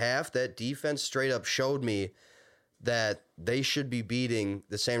second half, that defense straight up showed me that they should be beating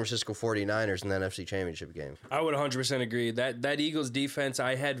the San Francisco 49ers in the NFC Championship game. I would 100% agree. That Eagles defense,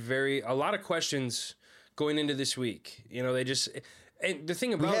 I had a lot of questions going into this week. You know, they just... And the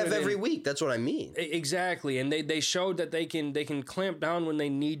thing about we have every week. That's what I mean. Exactly, and they showed that they can clamp down when they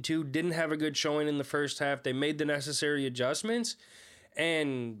need to. Didn't have a good showing in the first half. They made the necessary adjustments,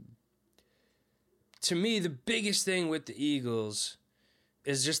 and to me, the biggest thing with the Eagles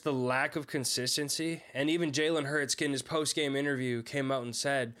is just the lack of consistency. And even Jalen Hurts in his post-game interview came out and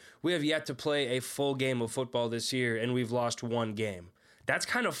said, "We have yet to play a full game of football this year, and we've lost one game." That's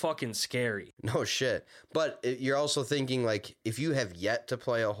kind of fucking scary. No shit. But you're also thinking, like, if you have yet to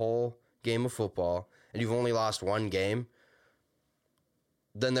play a whole game of football and you've only lost one game,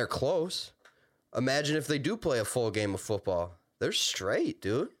 then they're close. Imagine if they do play a full game of football. They're straight,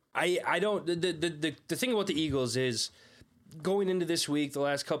 dude. I don't... The thing about the Eagles is, going into this week, the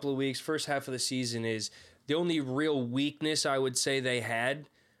last couple of weeks, first half of the season, is the only real weakness I would say they had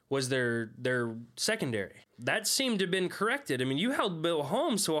was their secondary. That seemed to have been corrected. I mean, you held Bill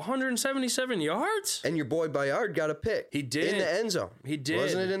Holmes to 177 yards? And your boy Bayard got a pick. He did. In the end zone. He did.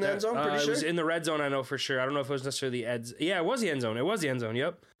 Wasn't it in the end zone? Pretty sure? It was in the red zone, I know for sure. I don't know if it was necessarily the eds. Yeah, it was the end zone. It was the end zone,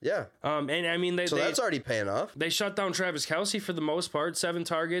 yep. Yeah. And I mean, that's already paying off. They shut down Travis Kelce for the most part. 9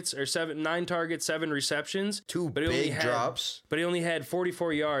 targets, 7 receptions. 2 big drops. But he only had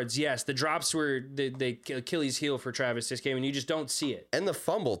 44 yards. Yes, the drops were the Achilles heel for Travis this game, and you just don't see it. And the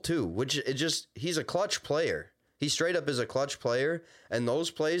fumble, too, which he's a clutch player. He straight up is a clutch player, and those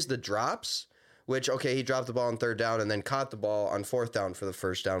plays, the drops, which, okay, he dropped the ball on 3rd down and then caught the ball on 4th down for the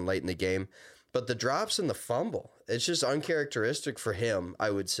first down late in the game. But the drops and the fumble, it's just uncharacteristic for him,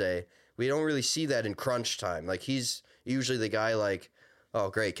 I would say. We don't really see that in crunch time. Like, he's usually the guy like, oh,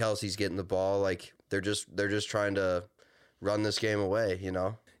 great, Kelsey's getting the ball. Like, they're just trying to run this game away, you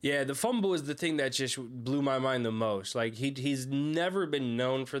know? Yeah, the fumble is the thing that just blew my mind the most. Like, he's never been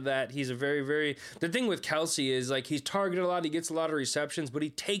known for that. He's a very, very... The thing with Kelce is, like, he's targeted a lot, he gets a lot of receptions, but he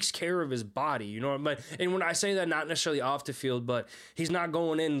takes care of his body, you know? And when I say that, not necessarily off the field, but he's not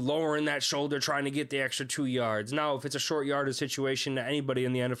going in, lowering that shoulder, trying to get the extra 2 yards. Now, if it's a short yardage situation that anybody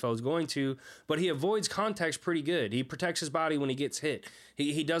in the NFL is going to, but he avoids contact pretty good. He protects his body when he gets hit.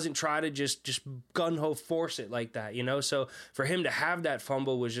 He doesn't try to just gun-ho force it like that, you know? So for him to have that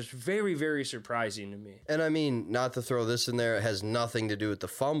fumble was was just very, very surprising to me. And I mean, not to throw this in there, it has nothing to do with the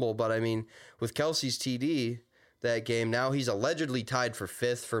fumble, but I mean, with Kelsey's TD that game, now he's allegedly tied for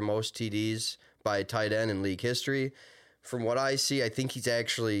 5th for most TDs by a tight end in league history. From what I see, I think he's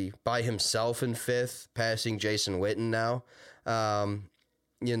actually by himself in 5th, passing Jason Witten now.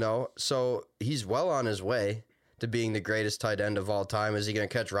 So he's well on his way to being the greatest tight end of all time. Is he going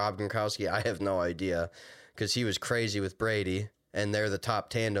to catch Rob Gronkowski? I have no idea, because he was crazy with Brady, and they're the top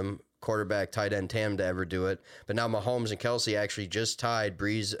tandem, quarterback, tight end tandem to ever do it. But now Mahomes and Kelsey actually just tied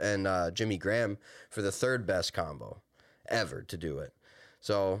Breeze and Jimmy Graham for the 3rd best combo ever to do it.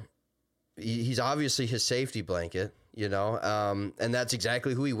 So he's obviously his safety blanket, and that's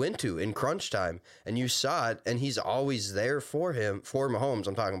exactly who he went to in crunch time. And you saw it, and he's always there for him, for Mahomes,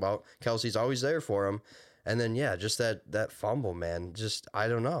 I'm talking about. Kelsey's always there for him. And then, just that fumble, man, just, I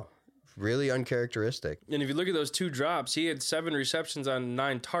don't know, really uncharacteristic. And if you look at those 2 drops, he had 7 receptions on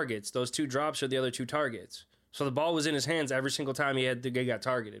 9 targets. Those 2 drops are the other 2 targets. So the ball was in his hands every single time he got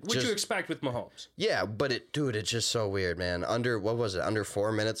targeted, which you expect with Mahomes. Yeah, but it's just so weird, man. Under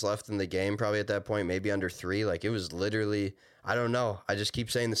 4 minutes left in the game, probably at that point, maybe under 3. Like, it was literally, I don't know. I just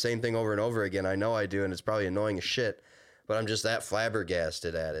keep saying the same thing over and over again. I know I do, and it's probably annoying as shit, but I'm just that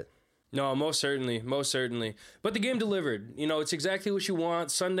flabbergasted at it. No, most certainly. But the game delivered. It's exactly what you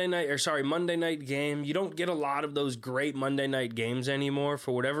want. Monday night game. You don't get a lot of those great Monday night games anymore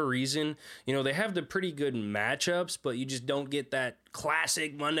for whatever reason. They have the pretty good matchups, but you just don't get that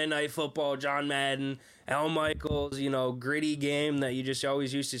classic Monday Night Football, John Madden, Al Michaels, gritty game that you just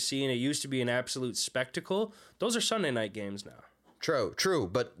always used to see, and it used to be an absolute spectacle. Those are Sunday night games now. True,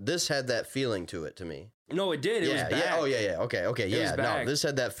 but this had that feeling to it to me. No, it did. It was back. Yeah. Oh, yeah. Okay. Yeah. No, this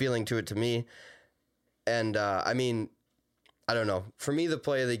had that feeling to it to me. And, I mean, I don't know. For me, the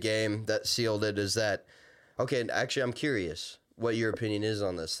play of the game that sealed it is that, okay, actually, I'm curious what your opinion is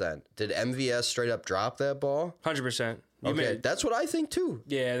on this then. Did MVS straight up drop that ball? 100%. That's what I think too.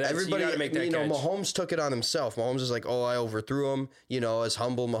 Yeah, everybody, you gotta make that catch. Mahomes took it on himself. Mahomes is like, I overthrew him, as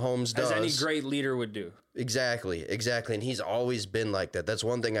humble Mahomes does. As any great leader would do. Exactly. And he's always been like that. That's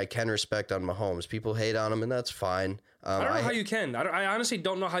one thing I can respect on Mahomes. People hate on him, and that's fine. I don't know how you can. I honestly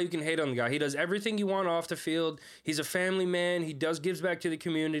don't know how you can hate on the guy. He does everything you want off the field. He's a family man. He gives back to the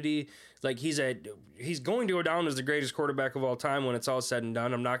community. Like, he's going to go down as the greatest quarterback of all time when it's all said and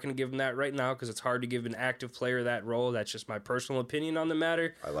done. I'm not going to give him that right now because it's hard to give an active player that role. That's just my personal opinion on the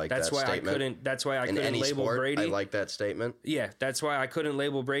matter. I like that statement. That's why I couldn't label Brady. I like that statement. Yeah, that's why I couldn't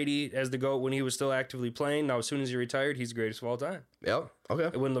label Brady as the GOAT when he was still actively playing. Now, as soon as he retired, he's the greatest of all time. Yeah,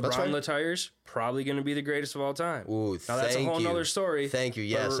 okay. When LeBron retires, probably going to be the greatest of all time. Ooh, now, that's a whole nother story. Thank you.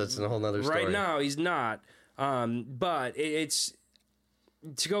 Yes, that's a whole nother story. Right now, he's not. But it's...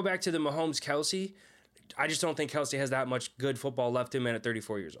 To go back to the Mahomes-Kelsey, I just don't think Kelsey has that much good football left in him at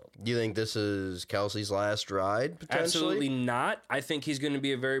 34 years old. Do you think this is Kelsey's last ride, potentially? Absolutely not. I think he's going to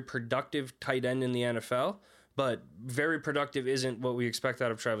be a very productive tight end in the NFL, but very productive isn't what we expect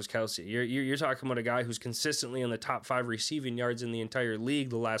out of Travis Kelsey. You're talking about a guy who's consistently in the top 5 receiving yards in the entire league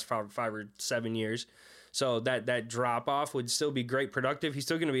the last 5 or 7 years. So that drop-off would still be great productive. He's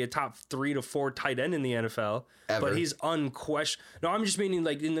still going to be a top 3 to 4 tight end in the NFL. Ever. But he's unquestioned. No, I'm just meaning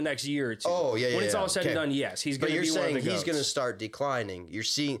like in the next year or two. Oh, yeah, When it's all said and done, yes. He's going to be one of the But you're saying he's going to start declining. You're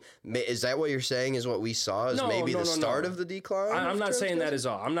seeing... Is that what you're saying is what we saw? Is maybe the start of the decline? I'm not saying that at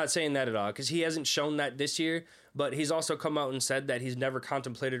all. I'm not saying that at all because he hasn't shown that this year. But he's also come out and said that he's never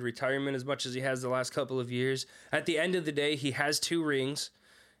contemplated retirement as much as he has the last couple of years. At the end of the day, he has 2 rings.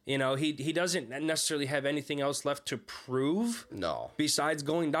 He doesn't necessarily have anything else left to prove. No. Besides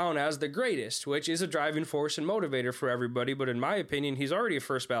going down as the greatest, which is a driving force and motivator for everybody. But in my opinion, he's already a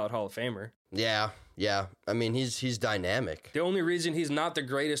first ballot Hall of Famer. Yeah. I mean, he's dynamic. The only reason he's not the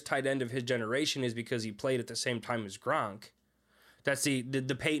greatest tight end of his generation is because he played at the same time as Gronk. That's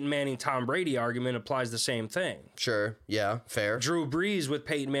the Peyton Manning, Tom Brady argument applies the same thing. Sure. Yeah. Fair. Drew Brees with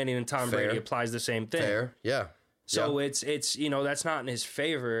Peyton Manning and Tom Brady applies the same thing. Fair. Yeah. So it's that's not in his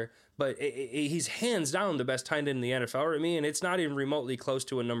favor, but he's hands down the best tight end in the NFL to me, and it's not even remotely close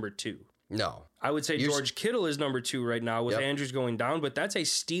to a number 2. No. I would say George Kittle is number 2 right now with Andrews going down, but that's a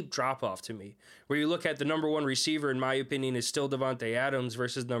steep drop-off to me. Where you look at the number 1 receiver, in my opinion, is still Devontae Adams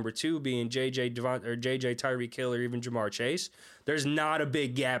versus number 2 being JJ Tyreek Hill or even Jamar Chase. There's not a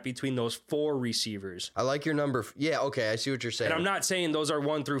big gap between those 4 receivers. I like your number. Yeah, okay, I see what you're saying. And I'm not saying those are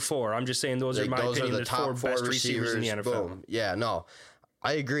 1 through 4. I'm just saying those are, in my opinion, the top 4 best receivers in the NFL. Boom. Yeah, no.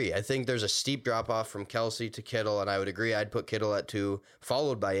 I agree. I think there's a steep drop-off from Kelsey to Kittle, and I would agree I'd put Kittle at 2,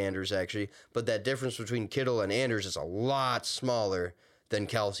 followed by Andrews, actually. But that difference between Kittle and Andrews is a lot smaller than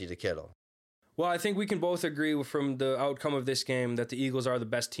Kelsey to Kittle. Well, I think we can both agree from the outcome of this game that the Eagles are the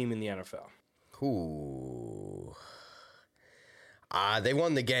best team in the NFL. Ooh. They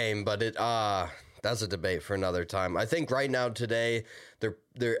won the game, but that's a debate for another time. I think right now today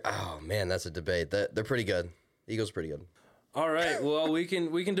they're oh man, that's a debate. They're pretty good. Eagles pretty good. All right, well, we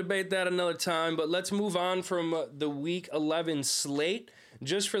can debate that another time, but let's move on from the Week 11 slate.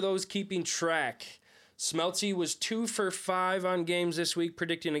 Just for those keeping track, Smelty was 2 for 5 on games this week,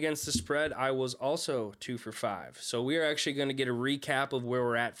 predicting against the spread. I was also 2 for 5. So we are actually going to get a recap of where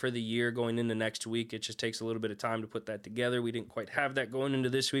we're at for the year going into next week. It just takes a little bit of time to put that together. We didn't quite have that going into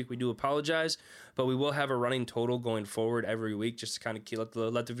this week. We do apologize, but we will have a running total going forward every week just to kind of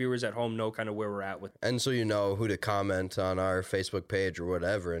let the viewers at home know kind of where we're at with. And so you know who to comment on our Facebook page or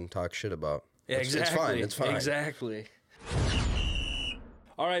whatever and talk shit about. Yeah, exactly. It's fine. It's fine. Exactly.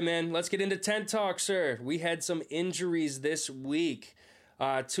 All right, man, let's get into tent talk, sir. We had some injuries this week.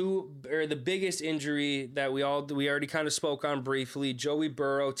 The biggest injury that we already kind of spoke on briefly, Joey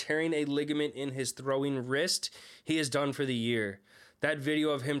Burrow tearing a ligament in his throwing wrist. He is done for the year. That video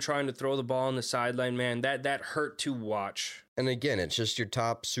of him trying to throw the ball on the sideline, man, that hurt to watch. And again, it's just your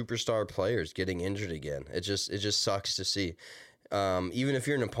top superstar players getting injured again. It just sucks to see. Even if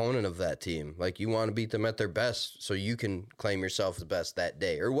you're an opponent of that team, like you want to beat them at their best so you can claim yourself the best that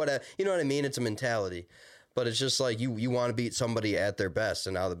day or whatever. You know what I mean? It's a mentality, but it's just like you want to beat somebody at their best,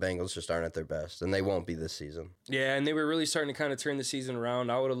 and now the Bengals just aren't at their best, and they won't be this season. Yeah, and they were really starting to kind of turn the season around.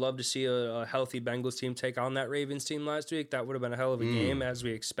 I would have loved to see a healthy Bengals team take on that Ravens team last week. That would have been a hell of a game as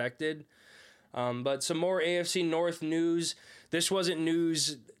we expected. But some more AFC North news. This wasn't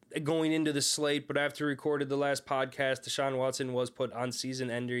news going into the slate, but after recorded the last podcast, Deshaun Watson was put on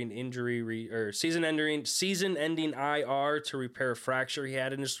season-ending IR to repair a fracture he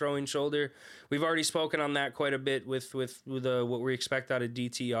had in his throwing shoulder. We've already spoken on that quite a bit with what we expect out of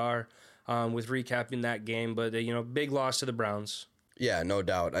DTR, with recapping that game. But big loss to the Browns. Yeah, no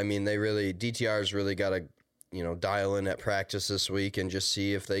doubt. I mean, DTR's really got to dial in at practice this week and just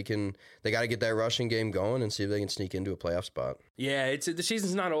see if they got to get that rushing game going and see if they can sneak into a playoff spot. Yeah, the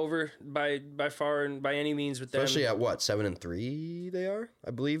season's not over by far and by any means with them. Especially at what, 7-3 they are?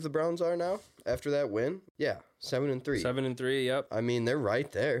 I believe the Browns are now after that win. Yeah, 7-3. 7-3, yep. I mean, they're right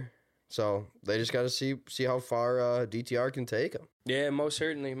there. So they just got to see how far DTR can take them. Yeah, most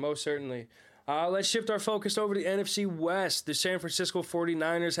certainly. Let's shift our focus over to the NFC West. The San Francisco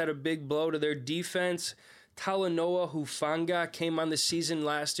 49ers had a big blow to their defense. Talanoa Hufanga came on the season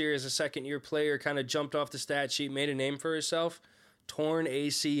last year as a second-year player, kind of jumped off the stat sheet, made a name for herself. Torn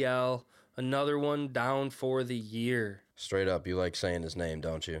ACL, another one down for the year. Straight up, you like saying his name,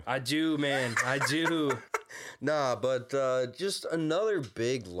 don't you? I do, man. I do. Nah, but just another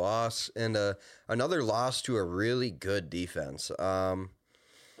big loss and another loss to a really good defense. I'm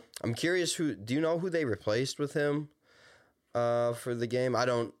curious, do you know who they replaced with him? For the game, I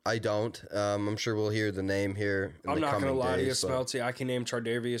don't. I'm sure we'll hear the name here. I'm not gonna lie to you, Smelty. I can name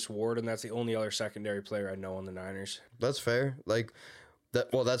Chardavius Ward, and that's the only other secondary player I know on the Niners. That's fair. Like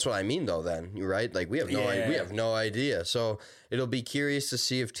that. Well, that's what I mean, though. Then you're right. Like we have no idea. So it'll be curious to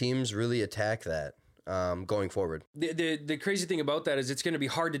see if teams really attack that. Going forward. The crazy thing about that is it's going to be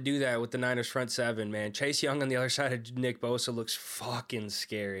hard to do that with the Niners front seven, man. Chase Young on the other side of Nick Bosa looks fucking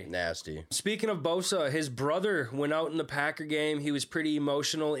scary. Nasty. Speaking of Bosa, his brother went out in the Packer game. He was pretty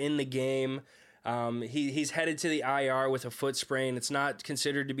emotional in the game. He's headed to the IR with a foot sprain. It's not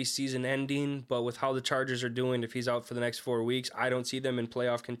considered to be season ending, but with how the Chargers are doing, if he's out for the next 4 weeks, I don't see them in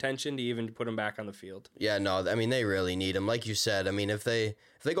playoff contention to even put him back on the field. Yeah, no, I mean, they really need him. Like you said, I mean, if they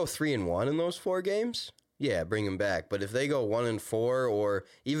go 3-1 in those 4 games, yeah, bring him back. But if they go 1-4 or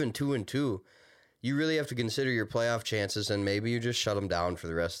even 2-2, you really have to consider your playoff chances, and maybe you just shut him down for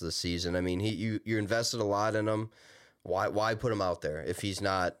the rest of the season. I mean, you invested a lot in him. Why put him out there if he's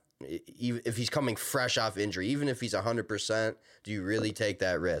not? Even if he's coming fresh off injury, even if he's 100%, do you really take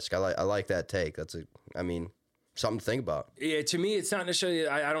that risk? I like that take. Something to think about. Yeah, to me, it's not necessarily,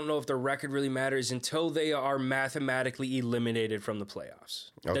 I don't know if the record really matters until they are mathematically eliminated from the playoffs.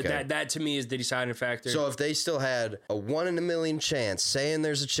 Okay. That to me is the deciding factor. So if they still had a 1 in a million chance, saying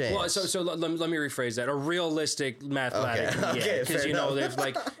there's a chance. Well, so let me rephrase that. A realistic mathematically, okay, because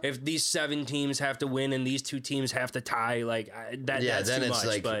if these 7 teams have to win and these 2 teams have to tie, that's then too it's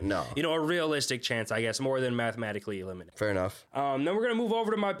much. But no, a realistic chance, I guess, more than mathematically eliminated. Fair enough. Then we're gonna move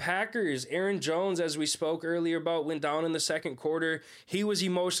over to my Packers. Aaron Jones, as we spoke earlier about, went down in the second quarter. He was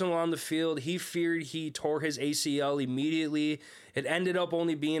emotional on the field. He feared he tore his ACL immediately. It ended up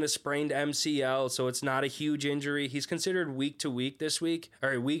only being a sprained MCL, so it's not a huge injury. He's considered week to week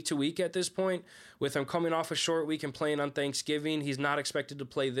at this point. With him coming off a short week and playing on Thanksgiving, he's not expected to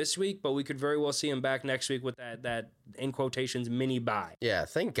play this week, but we could very well see him back next week with that in quotations, mini bye. Yeah,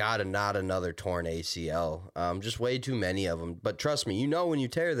 thank God and not another torn ACL. Just way too many of them. But trust me, when you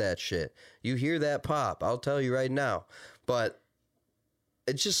tear that shit, you hear that pop. I'll tell you right now. But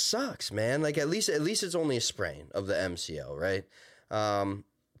it just sucks, man. Like at least it's only a sprain of the MCL, right?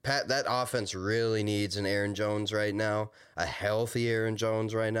 Pat, that offense really needs an Aaron Jones right now, a healthy Aaron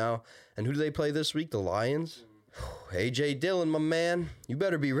Jones right now. And who do they play this week? The Lions? A.J. Dillon, my man, you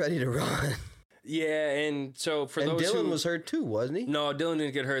better be ready to run. Yeah, and so for those Dillon was hurt too, wasn't he? No, Dillon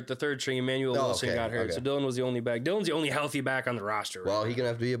didn't get hurt. The third string, Emmanuel Wilson, got hurt. Okay. So Dillon was the only back. Dillon's the only healthy back on the roster. Well, he's going to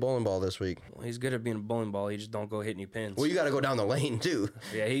have to be a bowling ball this week. Well, he's good at being a bowling ball. He just don't go hit any pins. Well, you got to go down the lane, too.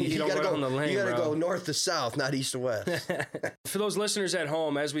 Yeah, he don't go down the lane, You got to go north to south, not east to west. For those listeners at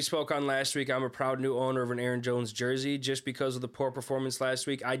home, as we spoke on last week, I'm a proud new owner of an Aaron Jones jersey just because of the poor performance last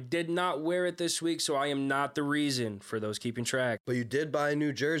week. I did not wear it this week, so I am not the reason for those keeping track. But you did buy a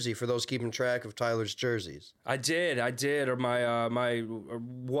new jersey for those keeping track of Tyler's jerseys. I did. Or my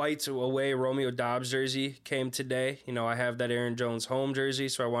white away Romeo Dobbs jersey came today. I have that Aaron Jones home jersey,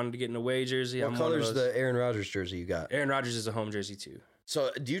 so I wanted to get an away jersey. What color's the Aaron Rodgers jersey you got? Aaron Rodgers is a home jersey too.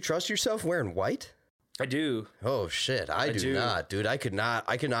 So do you trust yourself wearing white? I do. Oh shit, I do not, dude. I could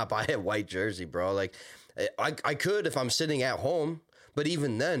not buy a white jersey, bro. Like, I could if I'm sitting at home. But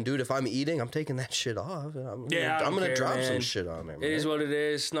even then, dude, if I'm eating, I'm taking that shit off. I'm gonna drop some shit on there, man. It is what it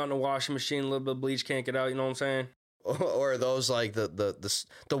is. It's not in a washing machine. A little bit of bleach can't get out. You know what I'm saying? Or those like the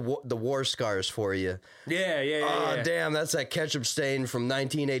war scars for you. Yeah. Oh, damn, that's that ketchup stain from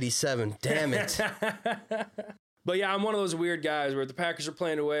 1987. Damn it. But yeah, I'm one of those weird guys where if the Packers are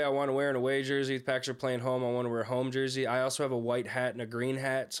playing away, I want to wear an away jersey. If the Packers are playing home, I want to wear a home jersey. I also have a white hat and a green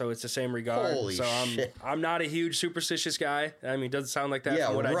hat, so it's the same regard. Holy shit. I'm not a huge superstitious guy. I mean, it doesn't sound like that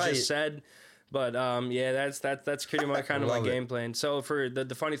from what I just said. But yeah, that's pretty much kind of my game plan. So for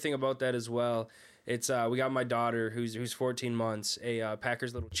the funny thing about that as well, it's we got my daughter who's 14 months, a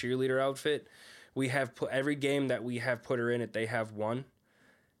Packers little cheerleader outfit. We have every game that we have put her in it, they have won.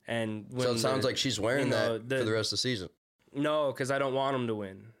 And so it sounds like she's wearing that for the rest of the season. No, because I don't want them to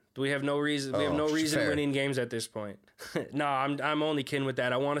win. We have no reason. We have no reason winning games at this point. No, I'm only kidding with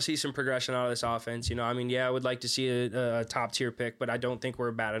that. I want to see some progression out of this offense. I mean, yeah, I would like to see a top tier pick, but I don't think we're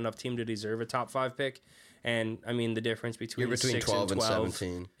a bad enough team to deserve a top 5 pick. And I mean, the difference between 12 and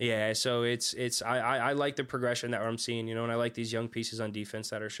 17. Yeah, so it's I like the progression that I'm seeing. And I like these young pieces on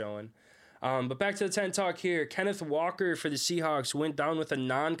defense that are showing. But back to the 10 talk here. Kenneth Walker for the Seahawks went down with a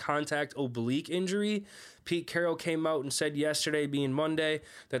non-contact oblique injury. Pete Carroll came out and said yesterday, being Monday,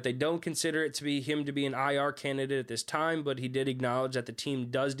 that they don't consider it to be him to be an IR candidate at this time, but he did acknowledge that the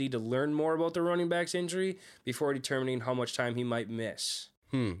team does need to learn more about the running back's injury before determining how much time he might miss.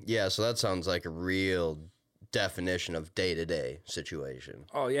 Yeah, so that sounds like a real definition of day-to-day situation.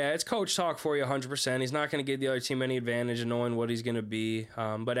 Oh, yeah, it's coach talk for you 100%. He's not going to give the other team any advantage in knowing what he's going to be.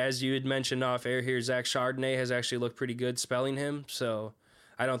 But as you had mentioned off air here, Zach Charbonnet has actually looked pretty good spelling him, so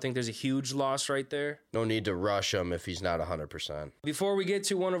I don't think there's a huge loss right there. No need to rush him if he's not 100%. Before we get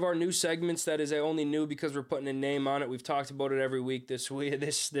to one of our new segments that is only new because we're putting a name on it, we've talked about it every week this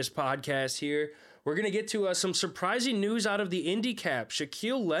podcast here. We're going to get to some surprising news out of the IndyCap.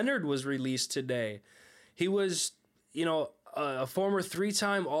 Shaquille Leonard was released today. He was, a former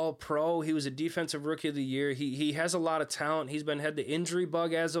 3-time All-Pro. He was a Defensive Rookie of the Year. He has a lot of talent. He's had the injury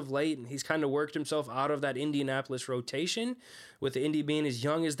bug as of late, and he's kind of worked himself out of that Indianapolis rotation. With the Indy being as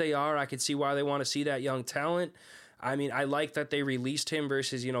young as they are, I could see why they want to see that young talent. I mean, I like that they released him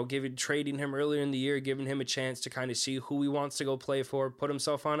versus, trading him earlier in the year, giving him a chance to kind of see who he wants to go play for, put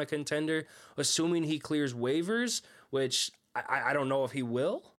himself on a contender, assuming he clears waivers, which I don't know if he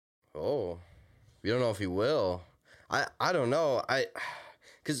will. Oh, you don't know if he will. I don't know.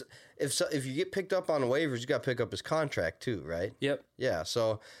 Because if you get picked up on waivers, you got to pick up his contract too, right? Yep. Yeah.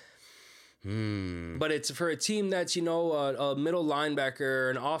 So. But it's for a team that's a middle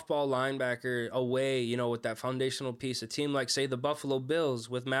linebacker, an off-ball linebacker away, with that foundational piece. A team like, say, the Buffalo Bills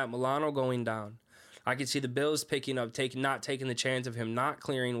with Matt Milano going down. I could see the Bills picking up, not taking the chance of him not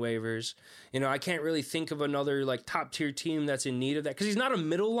clearing waivers. I can't really think of another top tier team that's in need of that because he's not a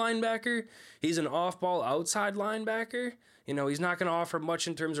middle linebacker. He's an off-ball outside linebacker. He's not going to offer much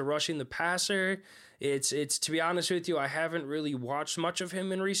in terms of rushing the passer. It's to be honest with you, I haven't really watched much of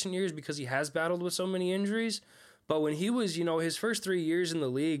him in recent years because he has battled with so many injuries. But when he was, his first 3 years in the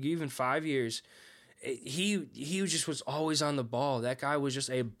league, even 5 years, he just was always on the ball. That guy was just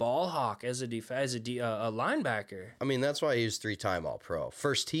a ball hawk as a linebacker. I mean, that's why he was 3-time All-Pro.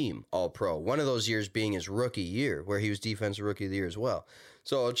 First team All-Pro. One of those years being his rookie year, where he was Defensive Rookie of the Year as well.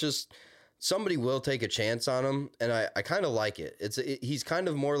 So it's just, somebody will take a chance on him, and I kind of like it. He's kind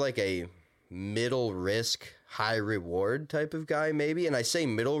of more like a middle risk, high reward type of guy, maybe. And I say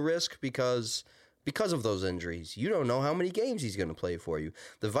middle risk because of those injuries. You don't know how many games he's going to play for you.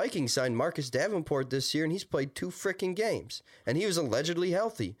 The Vikings signed Marcus Davenport this year, and he's played 2 freaking games, and he was allegedly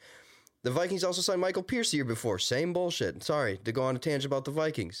healthy. The Vikings also signed Michael Pierce the year before. Same bullshit. Sorry to go on a tangent about the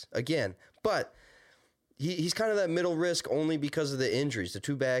Vikings again, but he's kind of that middle risk only because of the injuries, the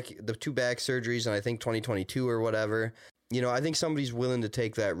two back surgeries, and I think 2022 or whatever. You know, I think somebody's willing to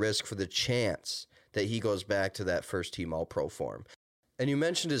take that risk for the chance that he goes back to that first team All-Pro form. And you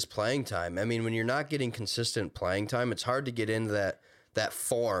mentioned his playing time. I mean, when you're not getting consistent playing time, it's hard to get into that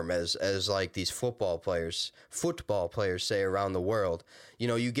form as like these football players say around the world. You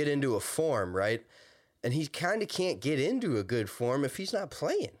know, you get into a form, right? And he kind of can't get into a good form if he's not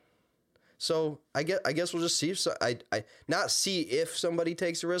playing. So I guess we'll just see not see if somebody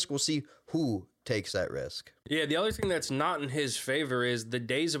takes a risk. We'll see who takes that risk. Yeah, the other thing that's not in his favor is the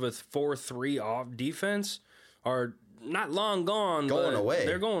days of a 4-3 off defense are not long gone. Going away.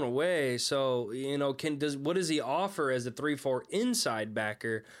 They're going away. So, you know, what does he offer as a 3-4 inside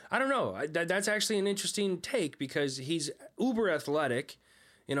backer? I don't know. That's actually an interesting take because he's uber athletic.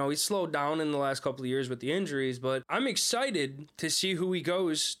 You know, he's slowed down in the last couple of years with the injuries, but I'm excited to see who he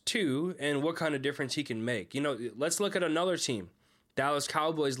goes to and what kind of difference he can make. You know, let's look at another team. Dallas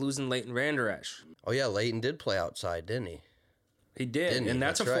Cowboys losing Leighton Vander Esch. Oh, yeah, Leighton did play outside, didn't he? He did, and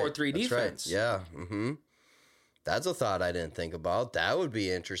that's a 4-3 defense. Right. Yeah, That's a thought I didn't think about. That would be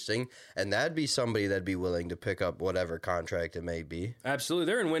interesting, and that'd be somebody that'd be willing to pick up whatever contract it may be. Absolutely,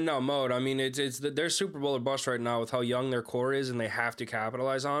 they're in win now mode. I mean, they're Super Bowl or bust right now with how young their core is, and they have to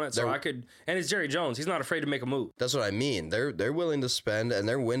capitalize on it. So and it's Jerry Jones. He's not afraid to make a move. That's what I mean. They're willing to spend, and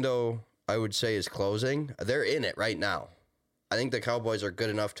their window, I would say, is closing. They're in it right now. I think the Cowboys are good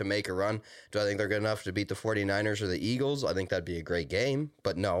enough to make a run. Do I think they're good enough to beat the 49ers or the Eagles? I think that'd be a great game,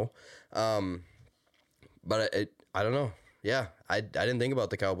 but no. But I don't know. Yeah, I didn't think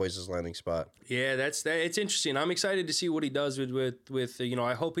about the Cowboys as landing spot. Yeah, it's interesting. I'm excited to see what he does with you know,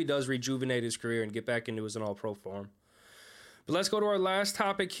 I hope he does rejuvenate his career and get back into his all-pro form. But let's go to our last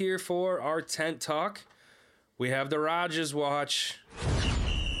topic here for our tent talk. We have the Rodgers watch.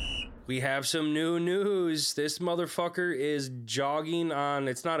 We have some new news. This motherfucker is jogging on,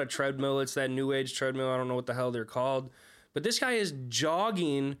 it's not a treadmill, it's that new age treadmill. I don't know what the hell they're called. But this guy is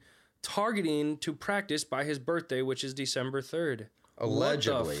jogging, targeting to practice by his birthday, which is December 3rd.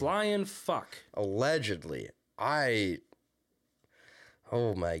 Allegedly. What the flying fuck? Allegedly. Oh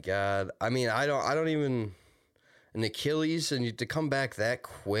my God. I mean, I don't even, an Achilles, and to come back that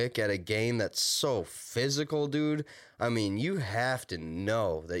quick at a game that's so physical, dude. I mean, you have to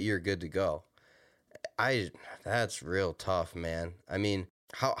know that you're good to go. That's real tough, man. I mean,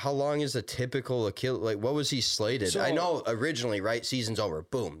 how long is a typical Achilles? Like, what was he slated? I know originally, right? Season's over.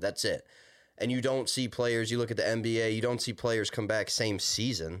 Boom. That's it. And you don't see players, you look at the NBA, you don't see players come back same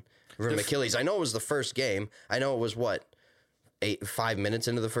season from Achilles. I know it was the first game. I know it was 5 minutes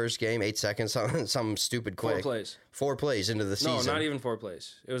into the first game, 8 seconds, something stupid quick. 4 plays. 4 plays into the season. No, not even 4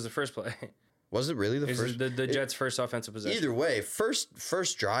 plays. It was the first play. Was it really the first? The Jets' first offensive possession. Either way,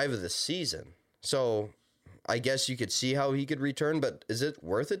 first drive of the season. So I guess you could see how he could return, but is it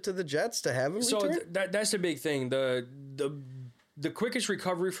worth it to the Jets to have him return? So that's the big thing. The quickest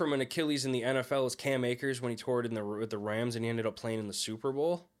recovery from an Achilles in the NFL is Cam Akers when he tore it with the Rams and he ended up playing in the Super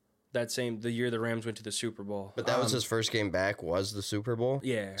Bowl. The year the Rams went to the Super Bowl. But that was his first game back, was the Super Bowl?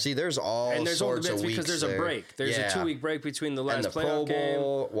 Yeah. See, there's sorts of weeks because there's a break. There's a 2-week break between the last and the playoff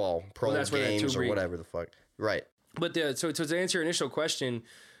Pro Bowl, game. Pro games or whatever the fuck. Right. But so to answer your initial question,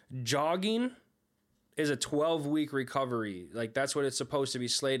 jogging is a 12-week recovery. Like, that's what it's supposed to be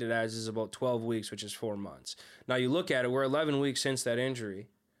slated as, is about 12 weeks, which is 4 months. Now, you look at it, we're 11 weeks since that injury,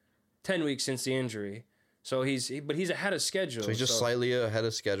 10 weeks since the injury. So he's ahead of schedule. So he's just slightly ahead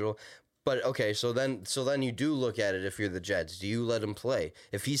of schedule. But okay, so then you do look at it if you're the Jets. Do you let him play?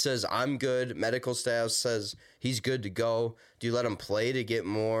 If he says I'm good, medical staff says he's good to go, do you let him play to get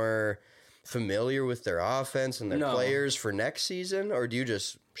more familiar with their offense and their players for next season, or do you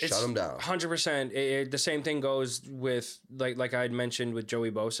just shut him down? 100%. The same thing goes with like I had mentioned with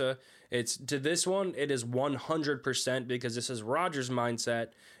Joey Bosa. It's to this one, it is 100% because this is Rodgers' mindset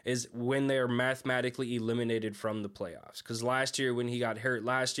is when they are mathematically eliminated from the playoffs. Because last year when he got hurt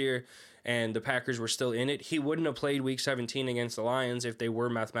last year, and the Packers were still in it, he wouldn't have played Week 17 against the Lions if they were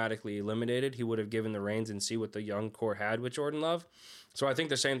mathematically eliminated. He would have given the reins and see what the young core had with Jordan Love. So I think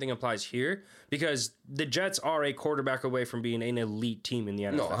the same thing applies here because the Jets are a quarterback away from being an elite team in the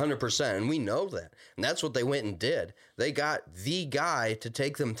NFL. No, 100%. And we know that. And that's what they went and did. They got the guy to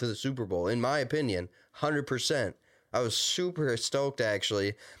take them to the Super Bowl, in my opinion, 100%. I was super stoked,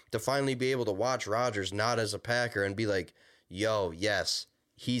 actually, to finally be able to watch Rodgers not as a Packer and be like, yo, yes,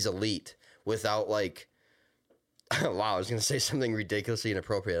 he's elite. Without, like, wow, I was going to say something ridiculously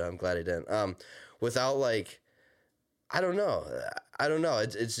inappropriate. I'm glad I didn't. Without, like, I don't know.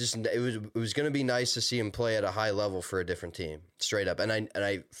 It's just it was going to be nice to see him play at a high level for a different team, straight up. And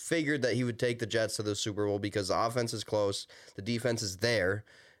I figured that he would take the Jets to the Super Bowl because the offense is close, the defense is there,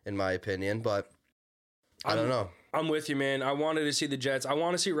 in my opinion. But I don't know. I'm with you, man. I wanted to see the Jets. I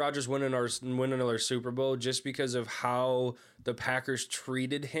want to see Rodgers win another Super Bowl just because of how the Packers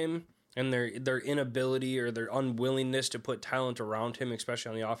treated him and their inability or their unwillingness to put talent around him, especially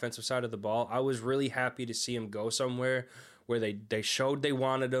on the offensive side of the ball. I was really happy to see him go somewhere where they showed they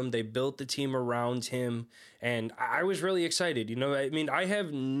wanted him. They built the team around him, and I was really excited. You know, I mean, I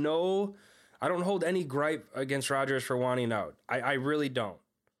don't hold any gripe against Rodgers for wanting out. I really don't.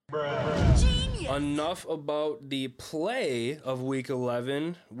 Enough about the play of Week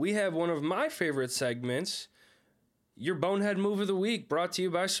 11. We have one of my favorite segments, your Bonehead Move of the Week, brought to you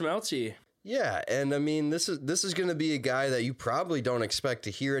by Smelty. Yeah, and I mean, this is going to be a guy that you probably don't expect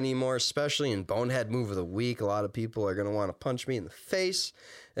to hear anymore, especially in Bonehead Move of the Week. A lot of people are going to want to punch me in the face,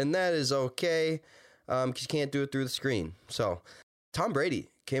 and that is okay, because you can't do it through the screen. So, Tom Brady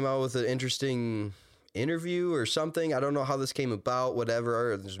came out with an interesting interview or something. I don't know how this came about,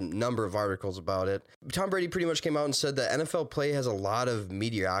 whatever. There's a number of articles about it. Tom Brady pretty much came out and said that NFL play has a lot of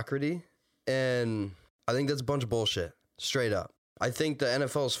mediocrity, and I think that's a bunch of bullshit, straight up. I think the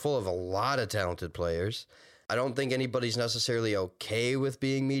NFL is full of a lot of talented players. I don't think anybody's necessarily okay with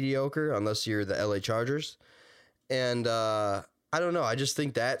being mediocre unless you're the LA Chargers. And I don't know. I just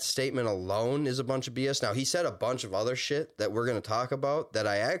think that statement alone is a bunch of BS. Now, he said a bunch of other shit that we're going to talk about that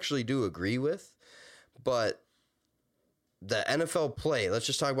I actually do agree with. But the NFL play, let's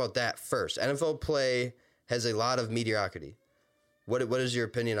just talk about that first. NFL play has a lot of mediocrity. What is your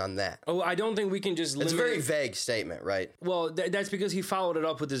opinion on that? Oh, I don't think we can just limit. It's a very vague statement, right? Well, that's because he followed it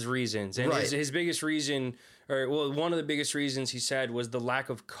up with his reasons. And right. his biggest reason, one of the biggest reasons he said was the lack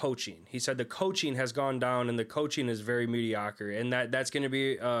of coaching. He said the coaching has gone down and the coaching is very mediocre. And that's going to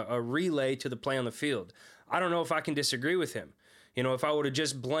be a relay to the play on the field. I don't know if I can disagree with him. You know, if I were to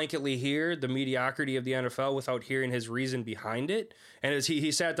just blanketly hear the mediocrity of the NFL without hearing his reason behind it. And as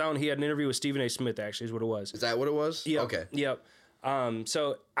he sat down, he had an interview with Stephen A. Smith, actually, is what it was. Is that what it was? Yep. Okay. Yep.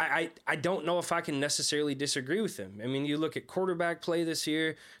 So I don't know if I can necessarily disagree with him. I mean, you look at quarterback play this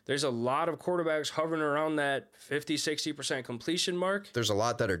year, there's a lot of quarterbacks hovering around that 50-60% completion mark. There's a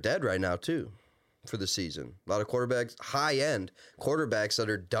lot that are dead right now, too, for the season. A lot of quarterbacks, high-end quarterbacks that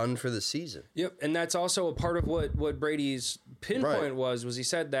are done for the season. Yep, and that's also a part of what Brady's pinpoint was he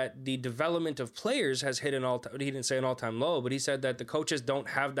said that the development of players has hit he didn't say an all-time low, but he said that the coaches don't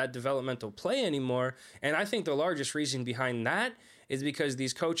have that developmental play anymore. And I think the largest reason behind that is because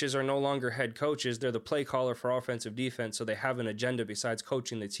these coaches are no longer head coaches. They're the play caller for offensive defense, so they have an agenda besides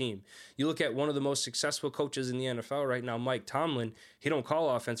coaching the team. You look at one of the most successful coaches in the NFL right now, Mike Tomlin. He don't call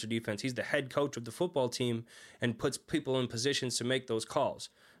offense or defense. He's the head coach of the football team and puts people in positions to make those calls.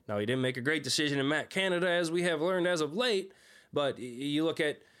 Now, he didn't make a great decision in Matt Canada, as we have learned as of late, but you look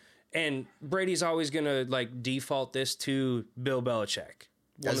at, and Brady's always going to like default this to Bill Belichick.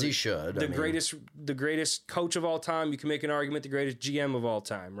 As he should. The greatest coach of all time. You can make an argument, the greatest GM of all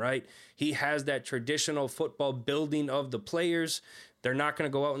time, right? He has that traditional football building of the players. They're not going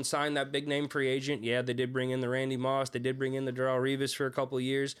to go out and sign that big name free agent. Yeah, they did bring in the Randy Moss. They did bring in the Darrelle Revis for a couple of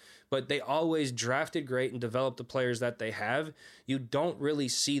years, but they always drafted great and developed the players that they have. You don't really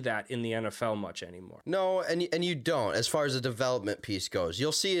see that in the NFL much anymore. No, and you don't, as far as the development piece goes.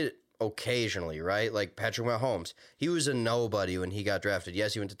 You'll see it occasionally, right? Like Patrick Mahomes. He was a nobody when he got drafted.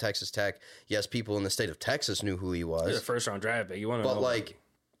 Yes, he went to Texas Tech. Yes, people in the state of Texas knew who he was. He was a first-round draft pick. You want to know? But, like,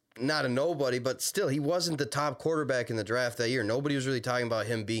 not a nobody, but still, he wasn't the top quarterback in the draft that year. Nobody was really talking about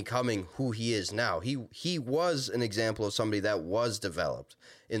him becoming who he is now. He was an example of somebody that was developed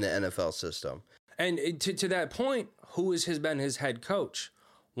in the NFL system. And to that point, who has been his head coach?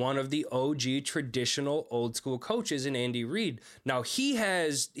 One of the OG traditional old school coaches in Andy Reid. Now he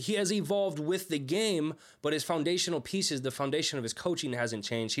has evolved with the game, but his foundational pieces, the foundation of his coaching hasn't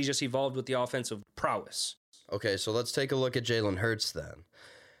changed. He's just evolved with the offensive prowess. Okay, so let's take a look at Jalen Hurts then.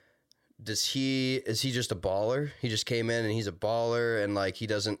 is he just a baller? He just came in and he's a baller, and like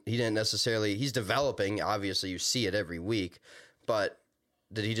he's developing. Obviously, you see it every week, but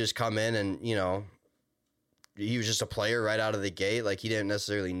did he just come in and, he was just a player right out of the gate? Like, he didn't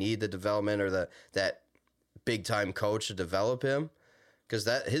necessarily need the development or that big time coach to develop him, because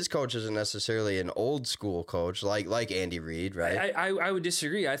his coach isn't necessarily an old school coach like Andy Reid, right? I would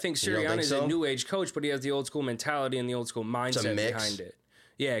disagree. I think Sirianni's a new age coach, but he has the old school mentality and the old school mindset behind it.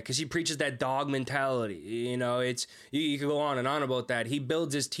 Yeah, because he preaches that dog mentality. It's you could go on and on about that. He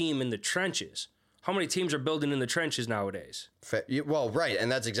builds his team in the trenches. How many teams are building in the trenches nowadays? Well, right,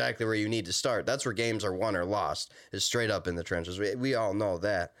 and that's exactly where you need to start. That's where games are won or lost, is straight up in the trenches. We all know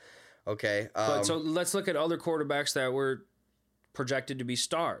that. Okay. But so let's look at other quarterbacks that were projected to be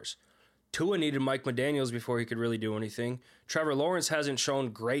stars. Tua needed Mike McDaniels before he could really do anything. Trevor Lawrence hasn't shown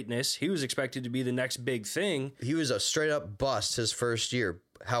greatness. He was expected to be the next big thing. He was a straight up bust his first year.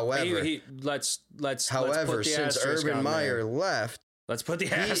 However, let's put the since Urban Meyer left, let's put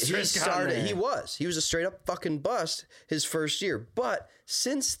the asterisk on there. He was a straight up fucking bust his first year. But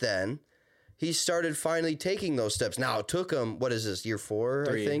since then, he started finally taking those steps. Now, it took him, what is this, year 4,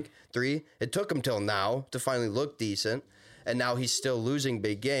 3. I think? 3. It took him till now to finally look decent. And now he's still losing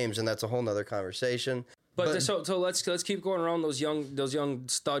big games, and that's a whole nother conversation. But so let's keep going around those young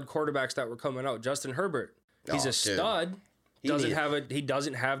stud quarterbacks that were coming out. Justin Herbert, he's a stud. He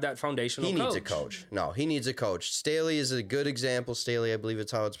doesn't have that foundational coach. He needs a coach. No, he needs a coach. Staley is a good example. Staley, I believe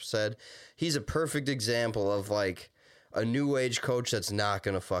it's how it's said. He's a perfect example of like a new age coach that's not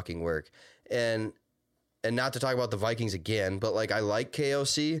going to fucking work. And not to talk about the Vikings again, but like I like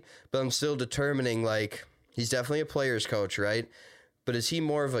KOC, but I'm still determining like he's definitely a player's coach, right? But is he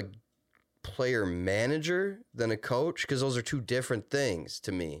more of a player manager than a coach? Because those are two different things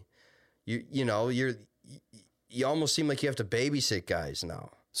to me. You almost seem like you have to babysit guys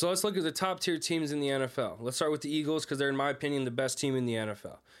now. So let's look at the top tier teams in the NFL. Let's start with the Eagles because they're, in my opinion, the best team in the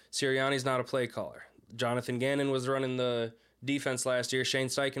NFL. Sirianni's not a play caller. Jonathan Gannon was running the defense last year. Shane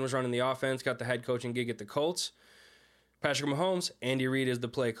Steichen was running the offense, got the head coaching gig at the Colts. Patrick Mahomes, Andy Reid is the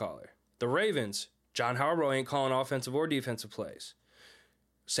play caller. The Ravens, John Harbaugh ain't calling offensive or defensive plays.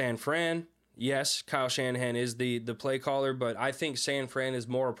 San Fran, yes, Kyle Shanahan is the play caller, but I think San Fran is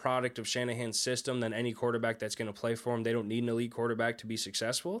more a product of Shanahan's system than any quarterback that's going to play for him. They don't need an elite quarterback to be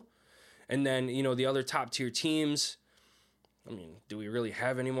successful. And then, the other top-tier teams, I mean, do we really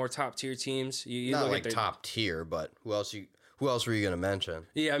have any more top-tier teams? You Not like top tier, but who else were you going to mention?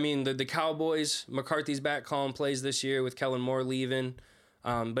 Yeah, I mean, the Cowboys, McCarthy's back calling plays this year with Kellen Moore leaving.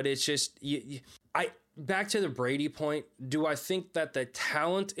 But it's just, back to the Brady point, do I think that the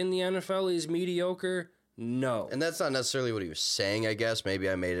talent in the NFL is mediocre? No. And that's not necessarily what he was saying, I guess. Maybe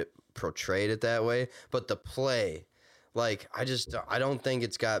I made it portrayed it that way. But the play, like, I don't think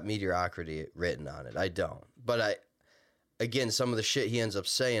it's got mediocrity written on it. I don't. But again, some of the shit he ends up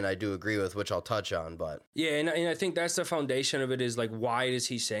saying, I do agree with, which I'll touch on. But yeah, and I think that's the foundation of it is, like, why is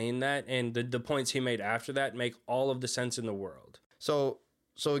he saying that? And the points he made after that make all of the sense in the world.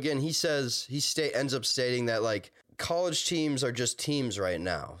 So again, he ends up stating that like college teams are just teams right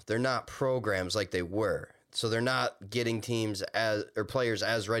now. They're not programs like they were. So they're not getting teams or players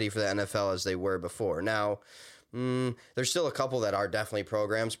as ready for the NFL as they were before. Now, there's still a couple that are definitely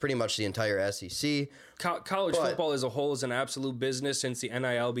programs, pretty much the entire SEC. College football as a whole is an absolute business since the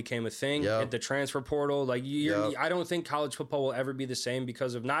NIL became a thing. Yep. And the transfer portal, like I don't think college football will ever be the same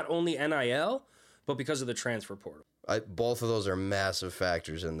because of not only NIL, but because of the transfer portal. Both of those are massive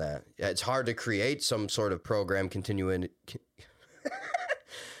factors in that. It's hard to create some sort of program continuing.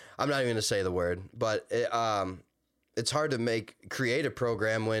 I'm not even going to say the word, but it's hard to create a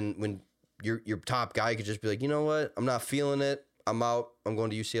program when your top guy could just be like, you know what, I'm not feeling it. I'm out. I'm going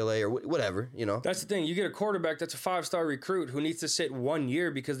to UCLA or whatever, That's the thing. You get a quarterback that's a 5-star recruit who needs to sit 1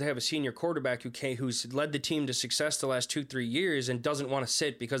 year because they have a senior quarterback who's led the team to success the last 2-3 years and doesn't want to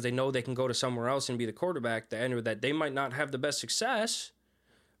sit because they know they can go to somewhere else and be the quarterback. That they might not have the best success,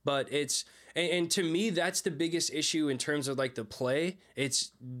 but it's and to me that's the biggest issue in terms of like the play.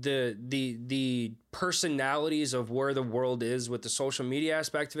 It's the personalities of where the world is with the social media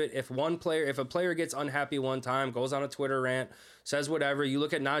aspect of it. If a player gets unhappy one time, goes on a Twitter rant, says whatever, you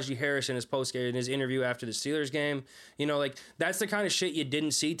look at Najee Harris in his interview after the Steelers game, like that's the kind of shit you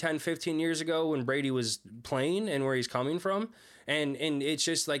didn't see 10-15 years ago when Brady was playing and where he's coming from. And it's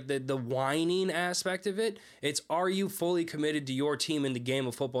just like the whining aspect of it. It's, are you fully committed to your team in the game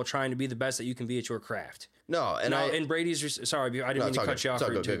of football, trying to be the best that you can be at your craft? No, and Brady's, sorry, I didn't mean to cut you off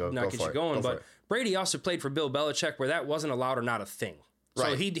or to not get you going, but Brady also played for Bill Belichick where that wasn't allowed or not a thing. So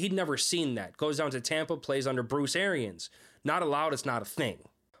right. he'd never seen that. Goes down to Tampa, plays under Bruce Arians. Not allowed, it's not a thing.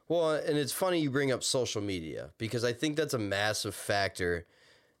 Well, and it's funny you bring up social media because I think that's a massive factor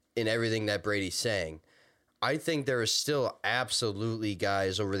in everything that Brady's saying. I think there are still absolutely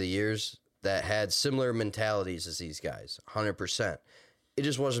guys over the years that had similar mentalities as these guys, 100%. It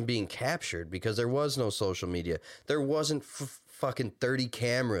just wasn't being captured because there was no social media. There wasn't fucking 30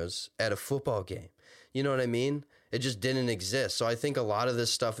 cameras at a football game. You know what I mean? It just didn't exist. So I think a lot of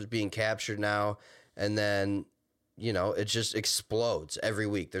this stuff is being captured now, and then, you know, it just explodes every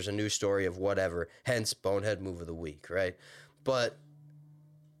week. There's a new story of whatever, hence Bonehead Move of the Week, right? But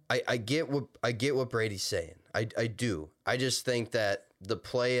I get what Brady's saying. I do. I just think that the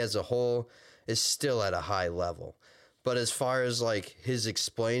play as a whole is still at a high level. But as far as like his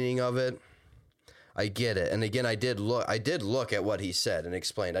explaining of it, I get it. And again, I did look at what he said and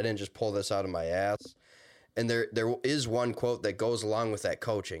explained. I didn't just pull this out of my ass. And there is one quote that goes along with that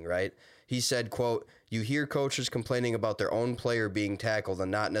coaching, right? He said, quote, "You hear coaches complaining about their own player being tackled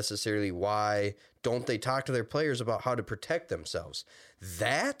and not necessarily why don't they talk to their players about how to protect themselves."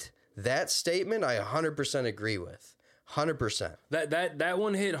 That statement I 100% agree with. 100%. That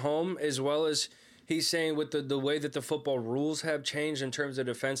one hit home, as well as he's saying with the way that the football rules have changed in terms of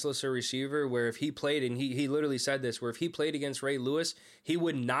defenseless or receiver, where if he played, and he literally said this, where if he played against Ray Lewis, he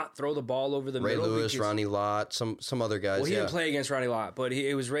would not throw the ball over the middle. Ray Lewis, Ronnie Lott, some other guys. Well, he didn't play against Ronnie Lott, but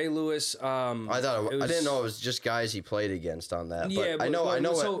it was Ray Lewis. I didn't know it was just guys he played against on that. Yeah, but I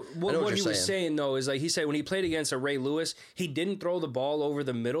know. So what he was saying though is like he said when he played against a Ray Lewis, he didn't throw the ball over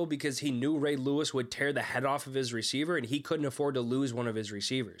the middle because he knew Ray Lewis would tear the head off of his receiver, and he couldn't afford to lose one of his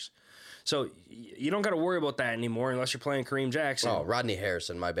receivers. So you don't got to worry about that anymore unless you're playing Kareem Jackson. Oh, Rodney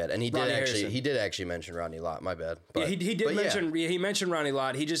Harrison, my bad. And he did actually mention Rodney Lott, my bad. But, yeah, he mentioned Ronnie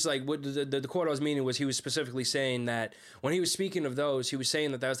Lott. He just like what the quote I was meaning was he was specifically saying that when he was speaking of those, he was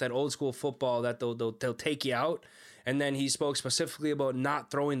saying that was that old school football that they'll take you out, and then he spoke specifically about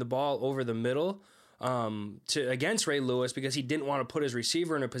not throwing the ball over the middle against Ray Lewis because he didn't want to put his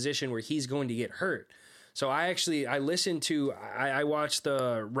receiver in a position where he's going to get hurt. So I watched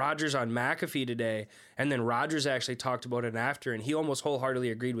the Rodgers on McAfee today, and then Rodgers actually talked about it after, and he almost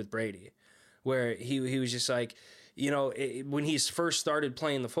wholeheartedly agreed with Brady, where he was just like, you know, when he first started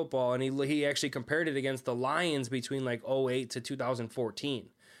playing the football, and he actually compared it against the Lions between like 2008 to 2014,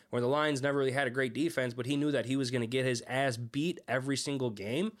 where the Lions never really had a great defense, but he knew that he was going to get his ass beat every single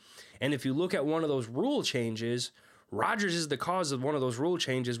game. And if you look at one of those rule changes, Rodgers is the cause of one of those rule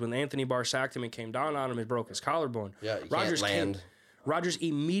changes when Anthony Barr sacked him and came down on him and broke his collarbone. Yeah, Rodgers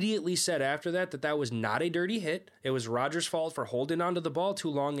immediately said after that was not a dirty hit. It was Rodgers' fault for holding onto the ball too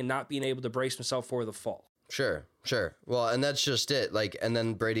long and not being able to brace himself for the fall. Sure. Well, and that's just it. Like, and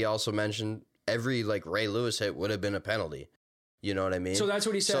then Brady also mentioned every like Ray Lewis hit would have been a penalty. You know what I mean? So that's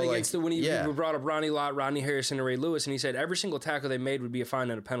what he said when he brought up Ronnie Lott, Rodney Harrison, and Ray Lewis, and he said every single tackle they made would be a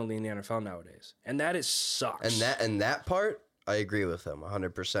fine and a penalty in the NFL nowadays, and that sucks. And that part, I agree with him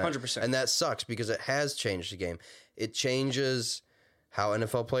 100%. 100%. And that sucks because it has changed the game. It changes how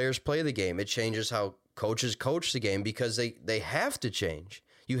NFL players play the game. It changes how coaches coach the game because they have to change.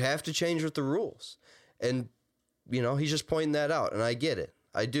 You have to change with the rules, and you know he's just pointing that out, and I get it,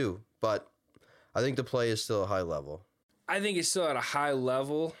 I do, but I think the play is still a high level. I think it's still at a high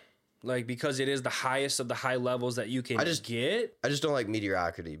level, like because it is the highest of the high levels that you can get. I just don't like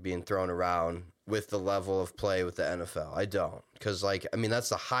mediocrity being thrown around with the level of play with the NFL. I don't, because that's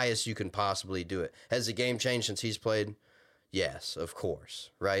the highest you can possibly do it. Has the game changed since he's played? Yes, of course,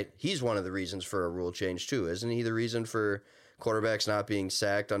 right? He's one of the reasons for a rule change too, isn't he? The reason for quarterbacks not being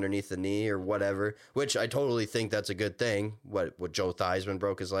sacked underneath the knee or whatever, which I totally think that's a good thing. What Joe Theismann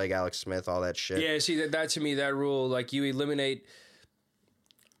broke his leg, Alex Smith, all that shit. Yeah, see, that to me, that rule, like you eliminate.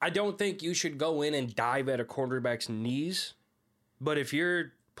 I don't think you should go in and dive at a quarterback's knees, but if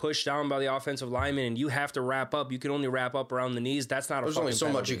you're pushed down by the offensive lineman and you have to wrap up, you can only wrap up around the knees. That's not a fucking penalty. There's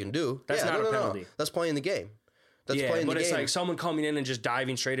only so much you can do. That's not a penalty. That's playing the game. But it's like someone coming in and just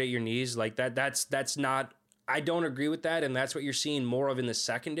diving straight at your knees like that. That's not. I don't agree with that, and that's what you're seeing more of in the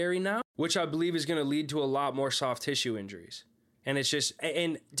secondary now, which I believe is going to lead to a lot more soft tissue injuries. And it's just,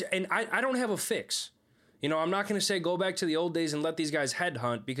 and I don't have a fix. You know, I'm not going to say go back to the old days and let these guys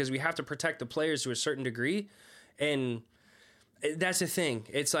headhunt because we have to protect the players to a certain degree, and that's the thing.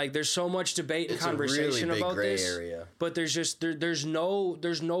 It's like there's so much debate and conversation really about gray this, area. but there's just there's no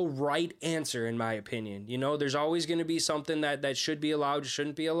right answer in my opinion. You know, there's always going to be something that should be allowed,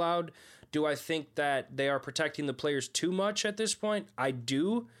 shouldn't be allowed. Do I think that they are protecting the players too much at this point? I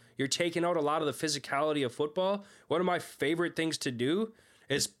do. You're taking out a lot of the physicality of football. One of my favorite things to do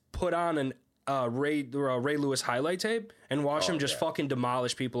is put on an Ray Lewis highlight tape and watch him just fucking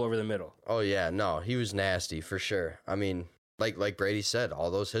demolish people over the middle. Oh, yeah. No, he was nasty for sure. I mean, like Brady said,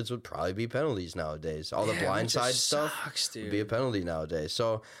 all those hits would probably be penalties nowadays. All the blindside stuff would be a penalty nowadays.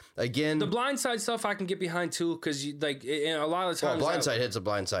 So again, the blindside stuff I can get behind too, because like in a lot of times, blindside hit's a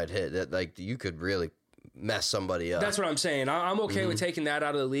blindside hit. That, like, you could really mess somebody up. That's what I'm saying. I'm okay with taking that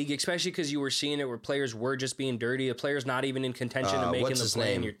out of the league, especially because you were seeing it where players were just being dirty. A player's not even in contention of making the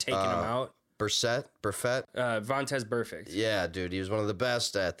play, and you're taking him out. Burfett? Vontaze Burfict. Yeah, dude, he was one of the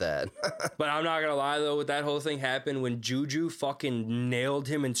best at that. But I'm not gonna lie though, that whole thing happened when Juju fucking nailed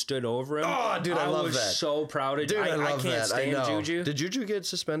him and stood over him. Oh, dude, I love that. I was so proud of. Dude, I love can't that. stand I know. Juju. Did Juju get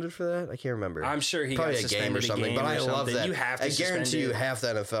suspended for that? I can't remember. I'm sure he probably got suspended a game or something. But I love that. You have to. I guarantee you, half the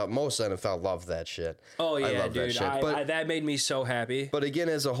NFL, most NFL, love that shit. Oh yeah, I love dude. that shit. But, that made me so happy. But again,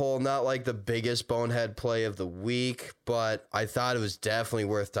 as a whole, not like the biggest bonehead play of the week, but I thought it was definitely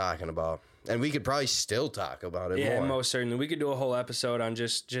worth talking about. And we could probably still talk about it more. Yeah, most certainly. We could do a whole episode on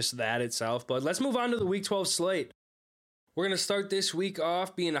just that itself. But let's move on to the Week 12 slate. We're going to start this week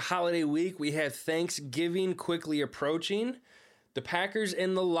off being a holiday week. We have Thanksgiving quickly approaching. The Packers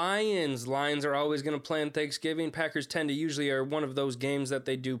and the Lions. Lions are always going to play on Thanksgiving. Packers usually are one of those games that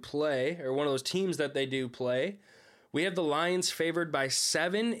they do play, or one of those teams that they do play. We have the Lions favored by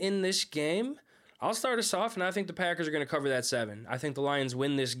 7 in this game. I'll start us off, and I think the Packers are going to cover that 7. I think the Lions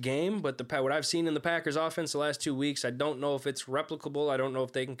win this game, but what I've seen in the Packers offense the last 2 weeks, I don't know if it's replicable. I don't know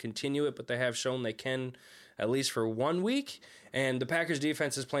if they can continue it, but they have shown they can at least for 1 week. And the Packers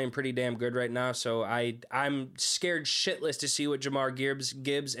defense is playing pretty damn good right now, so I'm scared shitless to see what Jamar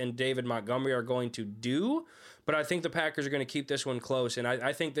Gibbs and David Montgomery are going to do. But I think the Packers are going to keep this one close, and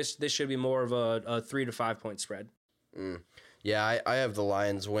I think this should be more of a 3 to 5 point spread. Yeah, I have the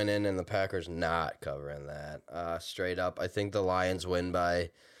Lions winning and the Packers not covering that. Straight up, I think the Lions win by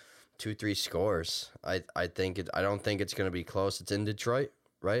 2-3 scores. I don't think it's going to be close. It's in Detroit,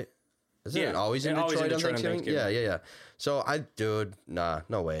 right? Isn't it always in Detroit on Thanksgiving? Yeah. So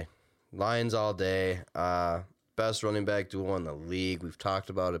no way. Lions all day. Best running back duo in the league. We've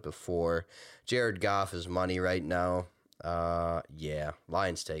talked about it before. Jared Goff is money right now.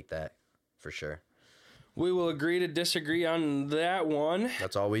 Lions take that for sure. We will agree to disagree on that one.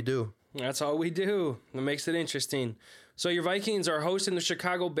 That's all we do. That's all we do. That makes it interesting. So your Vikings are hosting the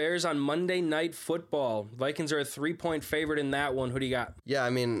Chicago Bears on Monday Night Football. Vikings are a 3-point favorite in that one. Who do you got? Yeah, I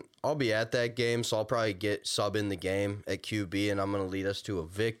mean, I'll be at that game, so I'll probably get sub in the game at QB, and I'm going to lead us to a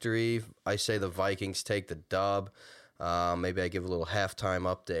victory. I say the Vikings take the dub. Maybe I give a little halftime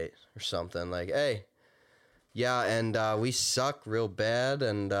update or something like, hey, yeah, and we suck real bad,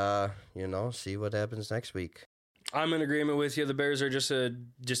 and, see what happens next week. I'm in agreement with you. The Bears are just a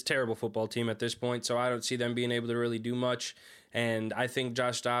terrible football team at this point, so I don't see them being able to really do much. And I think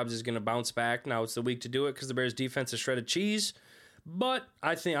Josh Dobbs is going to bounce back. Now it's the week to do it because the Bears' defense is shredded cheese. But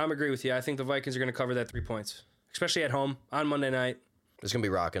I'm agree with you. I think the Vikings are going to cover that 3 points, especially at home on Monday night. It's going to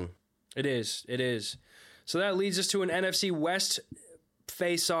be rocking. It is. So that leads us to an NFC West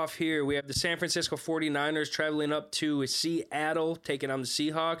face-off here. We have the San Francisco 49ers traveling up to Seattle, taking on the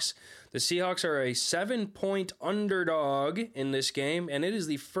Seahawks. The Seahawks are a 7-point underdog in this game, and it is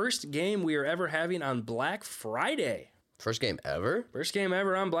the first game we are ever having on Black Friday. First game ever? First game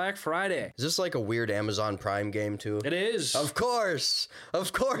ever on Black Friday. Is this like a weird Amazon Prime game, too? It is. Of course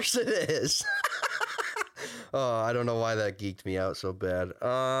it is. Oh, I don't know why that geeked me out so bad.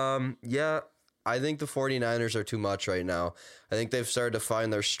 Yeah, I think the 49ers are too much right now. I think they've started to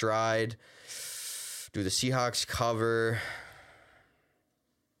find their stride. Do the Seahawks cover?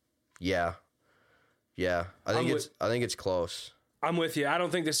 Yeah. I think it's close. I'm with you. I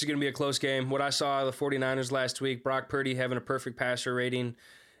don't think this is going to be a close game. What I saw of the 49ers last week, Brock Purdy having a perfect passer rating.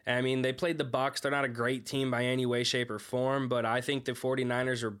 I mean, they played the Bucs. They're not a great team by any way, shape, or form, but I think the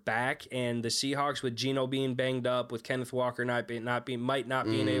 49ers are back, and the Seahawks, with Geno being banged up, with Kenneth Walker might not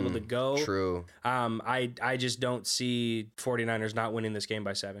being able to go. True. I just don't see 49ers not winning this game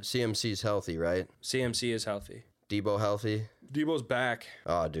by 7. CMC's healthy, right? CMC is healthy. Debo healthy? Debo's back.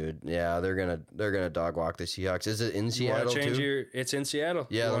 Oh, dude, yeah, they're gonna dog walk the Seahawks. Is it in Seattle too? It's in Seattle.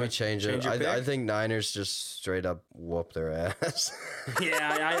 Yeah, let me change it. I think Niners just straight up whoop their ass.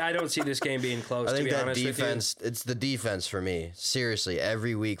 Yeah, I don't see this game being close. I think to be that honest defense. It's the defense for me. Seriously,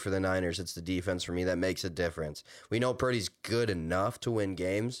 every week for the Niners, it's the defense for me that makes a difference. We know Purdy's good enough to win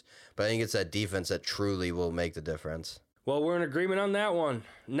games, but I think it's that defense that truly will make the difference. Well, we're in agreement on that one.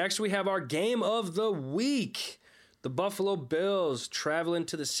 Next, we have our game of the week. The Buffalo Bills traveling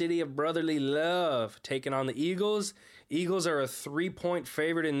to the city of brotherly love, taking on the Eagles. Eagles are a 3-point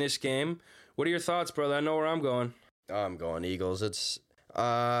favorite in this game. What are your thoughts, brother? I know where I'm going. I'm going Eagles. It's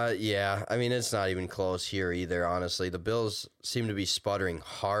yeah. I mean, it's not even close here either, honestly. The Bills seem to be sputtering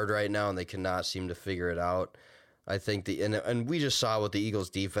hard right now, and they cannot seem to figure it out. I think and we just saw what the Eagles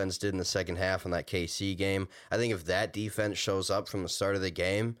defense did in the second half in that KC game. I think if that defense shows up from the start of the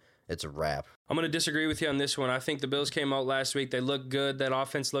game, it's a wrap. I'm going to disagree with you on this one. I think the Bills came out last week. They looked good. That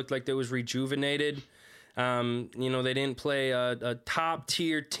offense looked like they was rejuvenated. They didn't play a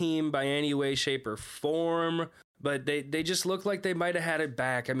top-tier team by any way, shape, or form. But they just look like they might have had it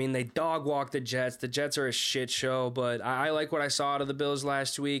back. I mean, they dog-walked the Jets. The Jets are a shit show, but I like what I saw out of the Bills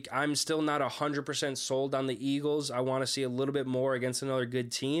last week. I'm still not 100% sold on the Eagles. I want to see a little bit more against another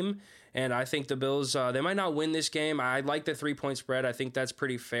good team. And I think the Bills, they might not win this game. I like the 3-point spread. I think that's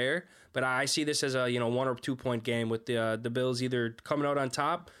pretty fair. But I see this as a 1 or 2 point game with the Bills either coming out on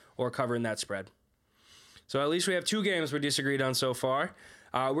top or covering that spread. So at least we have 2 games we disagreed on so far.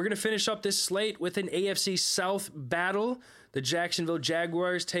 We're going to finish up this slate with an AFC South battle. The Jacksonville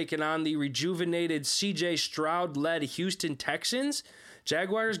Jaguars taking on the rejuvenated C.J. Stroud-led Houston Texans.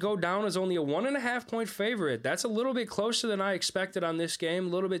 Jaguars go down as only a 1.5 point favorite. That's a little bit closer than I expected on this game. A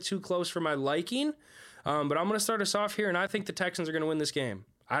little bit too close for my liking. But I'm going to start us off here, and I think the Texans are going to win this game.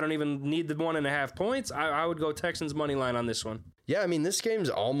 I don't even need the 1.5 points. I would go Texans money line on this one. Yeah, I mean, this game's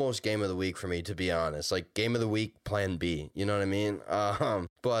almost game of the week for me, to be honest. Like, game of the week, plan B. You know what I mean?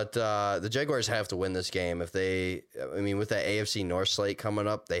 But the Jaguars have to win this game. With that AFC North slate coming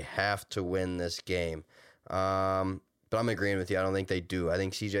up, they have to win this game. But I'm agreeing with you. I don't think they do. I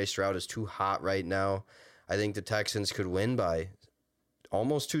think C.J. Stroud is too hot right now. I think the Texans could win by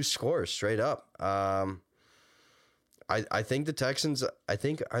almost 2 scores straight up. I think the Texans,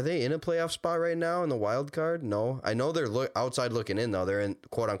 are they in a playoff spot right now in the wild card? No. I know they're outside looking in, though. They're in,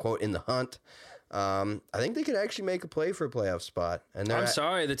 quote unquote, in the hunt. I think they could actually make a play for a playoff spot. And I'm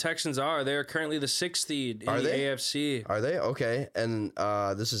sorry, the Texans are. They're currently the 6th seed in the AFC. Are they? Okay. And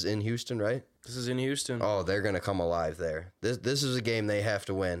this is in Houston, right? This is in Houston. Oh, they're going to come alive there. This is a game they have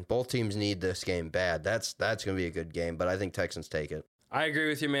to win. Both teams need this game bad. That's going to be a good game, but I think Texans take it. I agree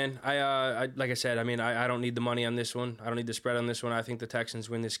with you, man. I like I said, I don't need the money on this one. I don't need the spread on this one. I think the Texans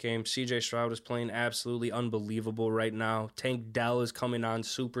win this game. C.J. Stroud is playing absolutely unbelievable right now. Tank Dell is coming on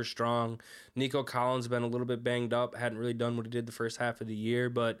super strong. Nico Collins has been a little bit banged up. Hadn't really done what he did the first half of the year,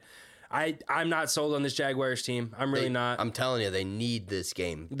 but I'm not sold on this Jaguars team. I'm really not. I'm telling you, they need this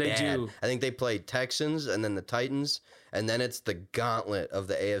game. They bad. do. I think they played Texans and then the Titans, and then it's the gauntlet of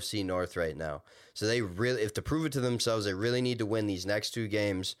the AFC North right now. So they really, if to prove it to themselves, they really need to win these next 2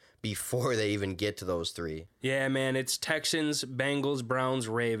 games before they even get to those 3. Yeah, man, it's Texans, Bengals, Browns,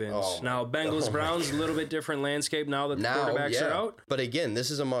 Ravens. Now, Bengals, Browns, a little bit different landscape now that the quarterbacks are out. But again, this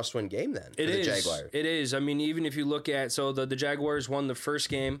is a must-win game then for the Jaguars. It is. I mean, even if you look at, so the Jaguars won the first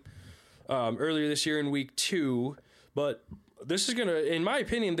game earlier this year in week 2, but this is going to, in my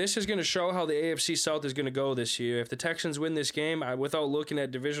opinion, this is going to show how the AFC South is going to go this year. If the Texans win this game, without looking at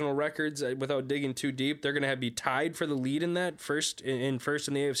divisional records, without digging too deep, they're going to be tied for the lead in that first in the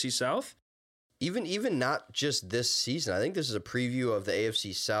AFC South. Even not just this season. I think this is a preview of the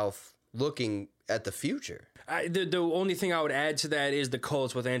AFC South looking at the future. The only thing I would add to that is the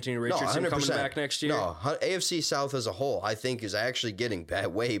Colts with Anthony Richardson coming back next year. No, AFC South as a whole, I think, is actually getting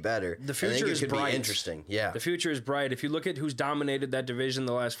way better. The future is bright. Be interesting. Yeah, the future is bright. If you look at who's dominated that division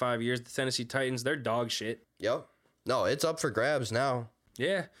the last 5 years, the Tennessee Titans, they're dog shit. Yep. No, it's up for grabs now.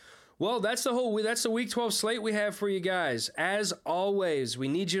 Yeah. Well, that's the Week 12 slate we have for you guys. As always, we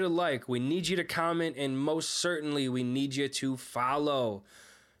need you to like, we need you to comment, and most certainly we need you to follow.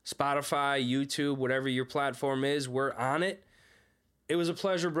 Spotify, YouTube, whatever your platform is, we're on it. It was a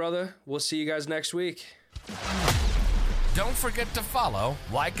pleasure, brother. We'll see you guys next week. Don't forget to follow,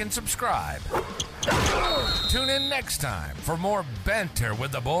 like, and subscribe. Tune in next time for more Banter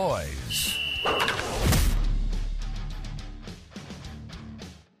with the Boys.